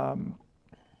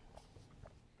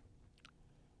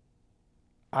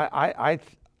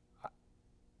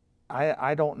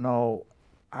don't know.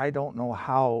 I don't know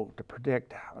how to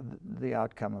predict the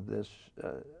outcome of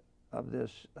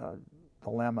this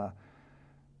dilemma.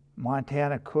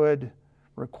 Montana could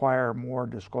require more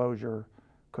disclosure,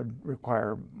 could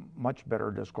require much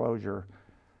better disclosure,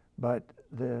 but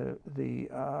the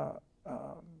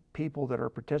people that are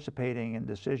participating in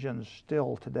decisions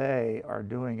still today are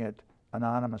doing it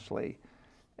anonymously,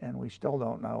 and we still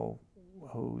don't know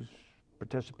who's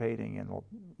participating in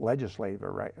legislative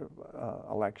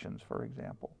elections, for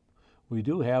example. We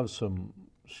do have some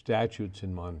statutes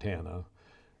in Montana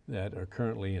that are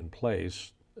currently in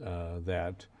place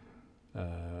that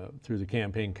through the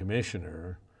campaign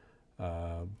commissioner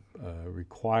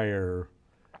require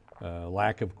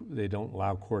they don't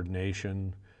allow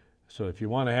coordination. So if you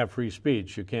want to have free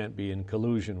speech, you can't be in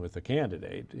collusion with the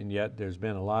candidate, and yet there's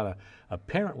been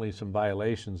apparently some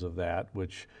violations of that,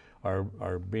 which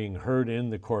are being heard in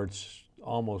the courts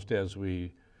almost as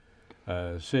we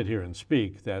sit here and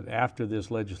speak, that after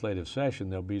this legislative session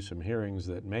there'll be some hearings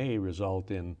that may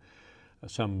result in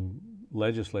some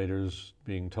legislators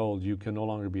being told you can no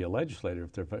longer be a legislator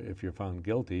if you're found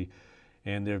guilty.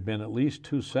 And there have been at least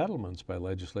 2 settlements by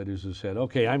legislators who said,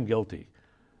 okay, I'm guilty.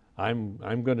 I'm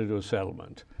going to do a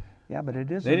settlement. Yeah, but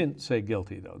it isn't. They didn't say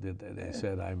guilty, though, did they? They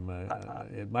said,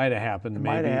 it might have happened, maybe.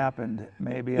 It might have happened,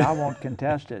 maybe. I won't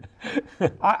contest it. But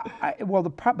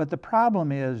the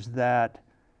problem is that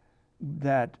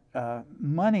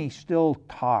money still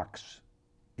talks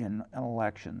in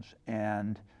elections.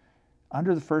 And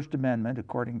under the First Amendment,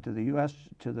 according to the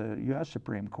U.S.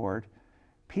 Supreme Court,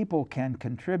 people can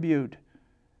contribute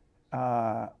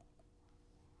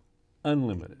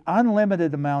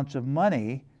unlimited amounts of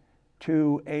money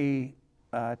to a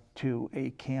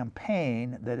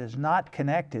campaign that is not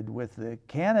connected with the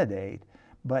candidate,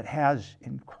 but has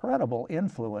incredible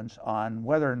influence on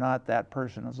whether or not that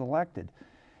person is elected.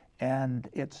 And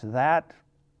it's that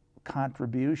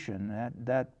contribution,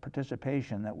 that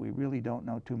participation that we really don't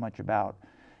know too much about,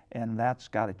 and that's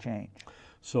got to change.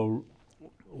 So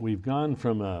we've gone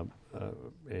from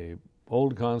a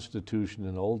old constitution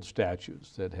and old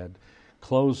statutes that had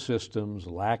closed systems,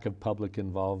 lack of public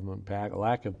involvement,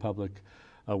 lack of public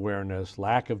awareness,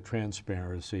 lack of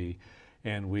transparency,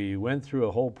 and we went through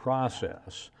a whole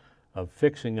process of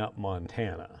fixing up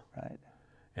Montana. Right.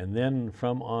 And then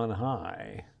from on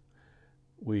high,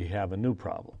 we have a new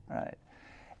problem. Right.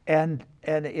 And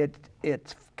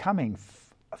it's coming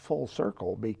full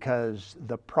circle, because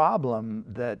the problem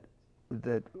that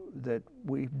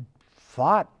we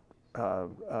fought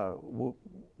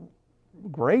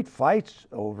great fights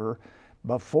over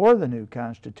before the new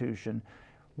Constitution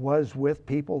was with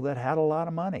people that had a lot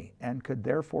of money and could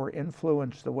therefore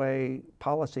influence the way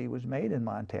policy was made in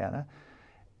Montana.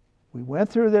 We went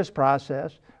through this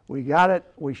process, we got it,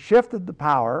 we shifted the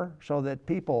power so that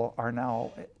people are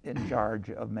now in charge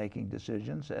of making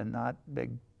decisions and not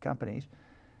big companies.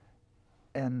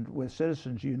 And with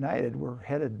Citizens United, we're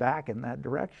headed back in that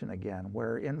direction again,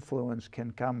 where influence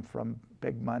can come from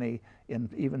big money in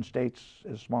even states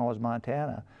as small as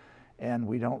Montana, and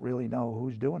we don't really know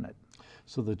who's doing it.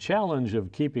 So the challenge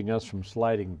of keeping us from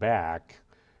sliding back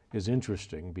is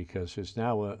interesting, because it's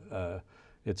now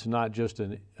it's not just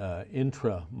an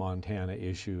intra-Montana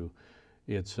issue.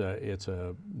 It's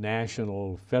a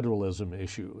national federalism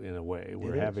issue in a way.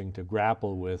 We're having to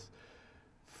grapple with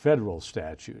federal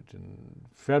statute and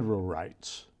federal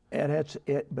rights. And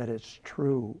but it's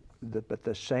true. But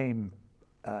the same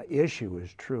issue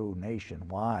is true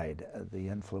nationwide. The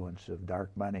influence of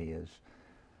dark money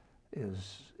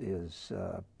is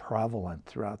prevalent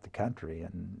throughout the country,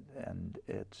 and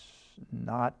it's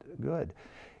not good.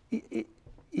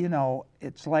 You know,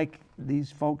 it's like these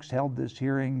folks held this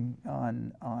hearing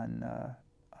on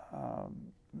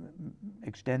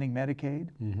extending Medicaid.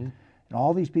 Mm-hmm. And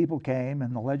all these people came,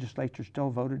 and the legislature still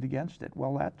voted against it.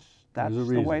 Well, that's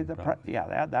the way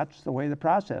that's the way the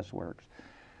process works.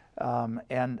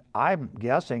 And I'm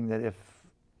guessing that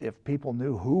if people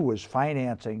knew who was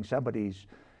financing somebody's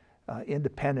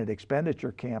independent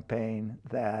expenditure campaign,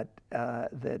 that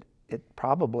it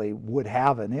probably would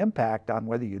have an impact on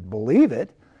whether you'd believe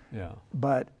it. Yeah.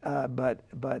 But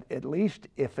at least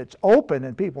if it's open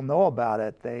and people know about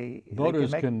it,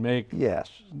 voters can make yes,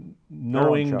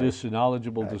 knowing,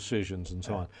 knowledgeable decisions and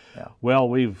so on. Yeah. Well,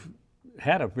 we've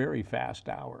had a very fast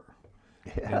hour.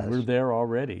 Yes. And we're there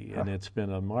already, and it's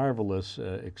been a marvelous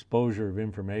exposure of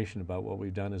information about what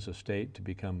we've done as a state to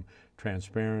become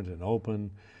transparent and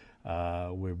open.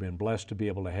 We've been blessed to be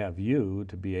able to have you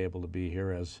to be able to be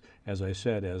here as I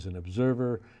said, as an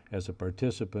observer, as a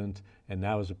participant, and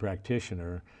now as a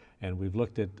practitioner. And we've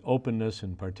looked at openness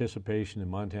and participation in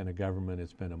Montana government.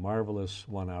 It's been a marvelous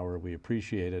 1 hour. We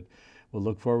appreciate it. We'll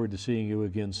look forward to seeing you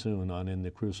again soon on In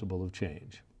the Crucible of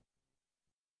Change.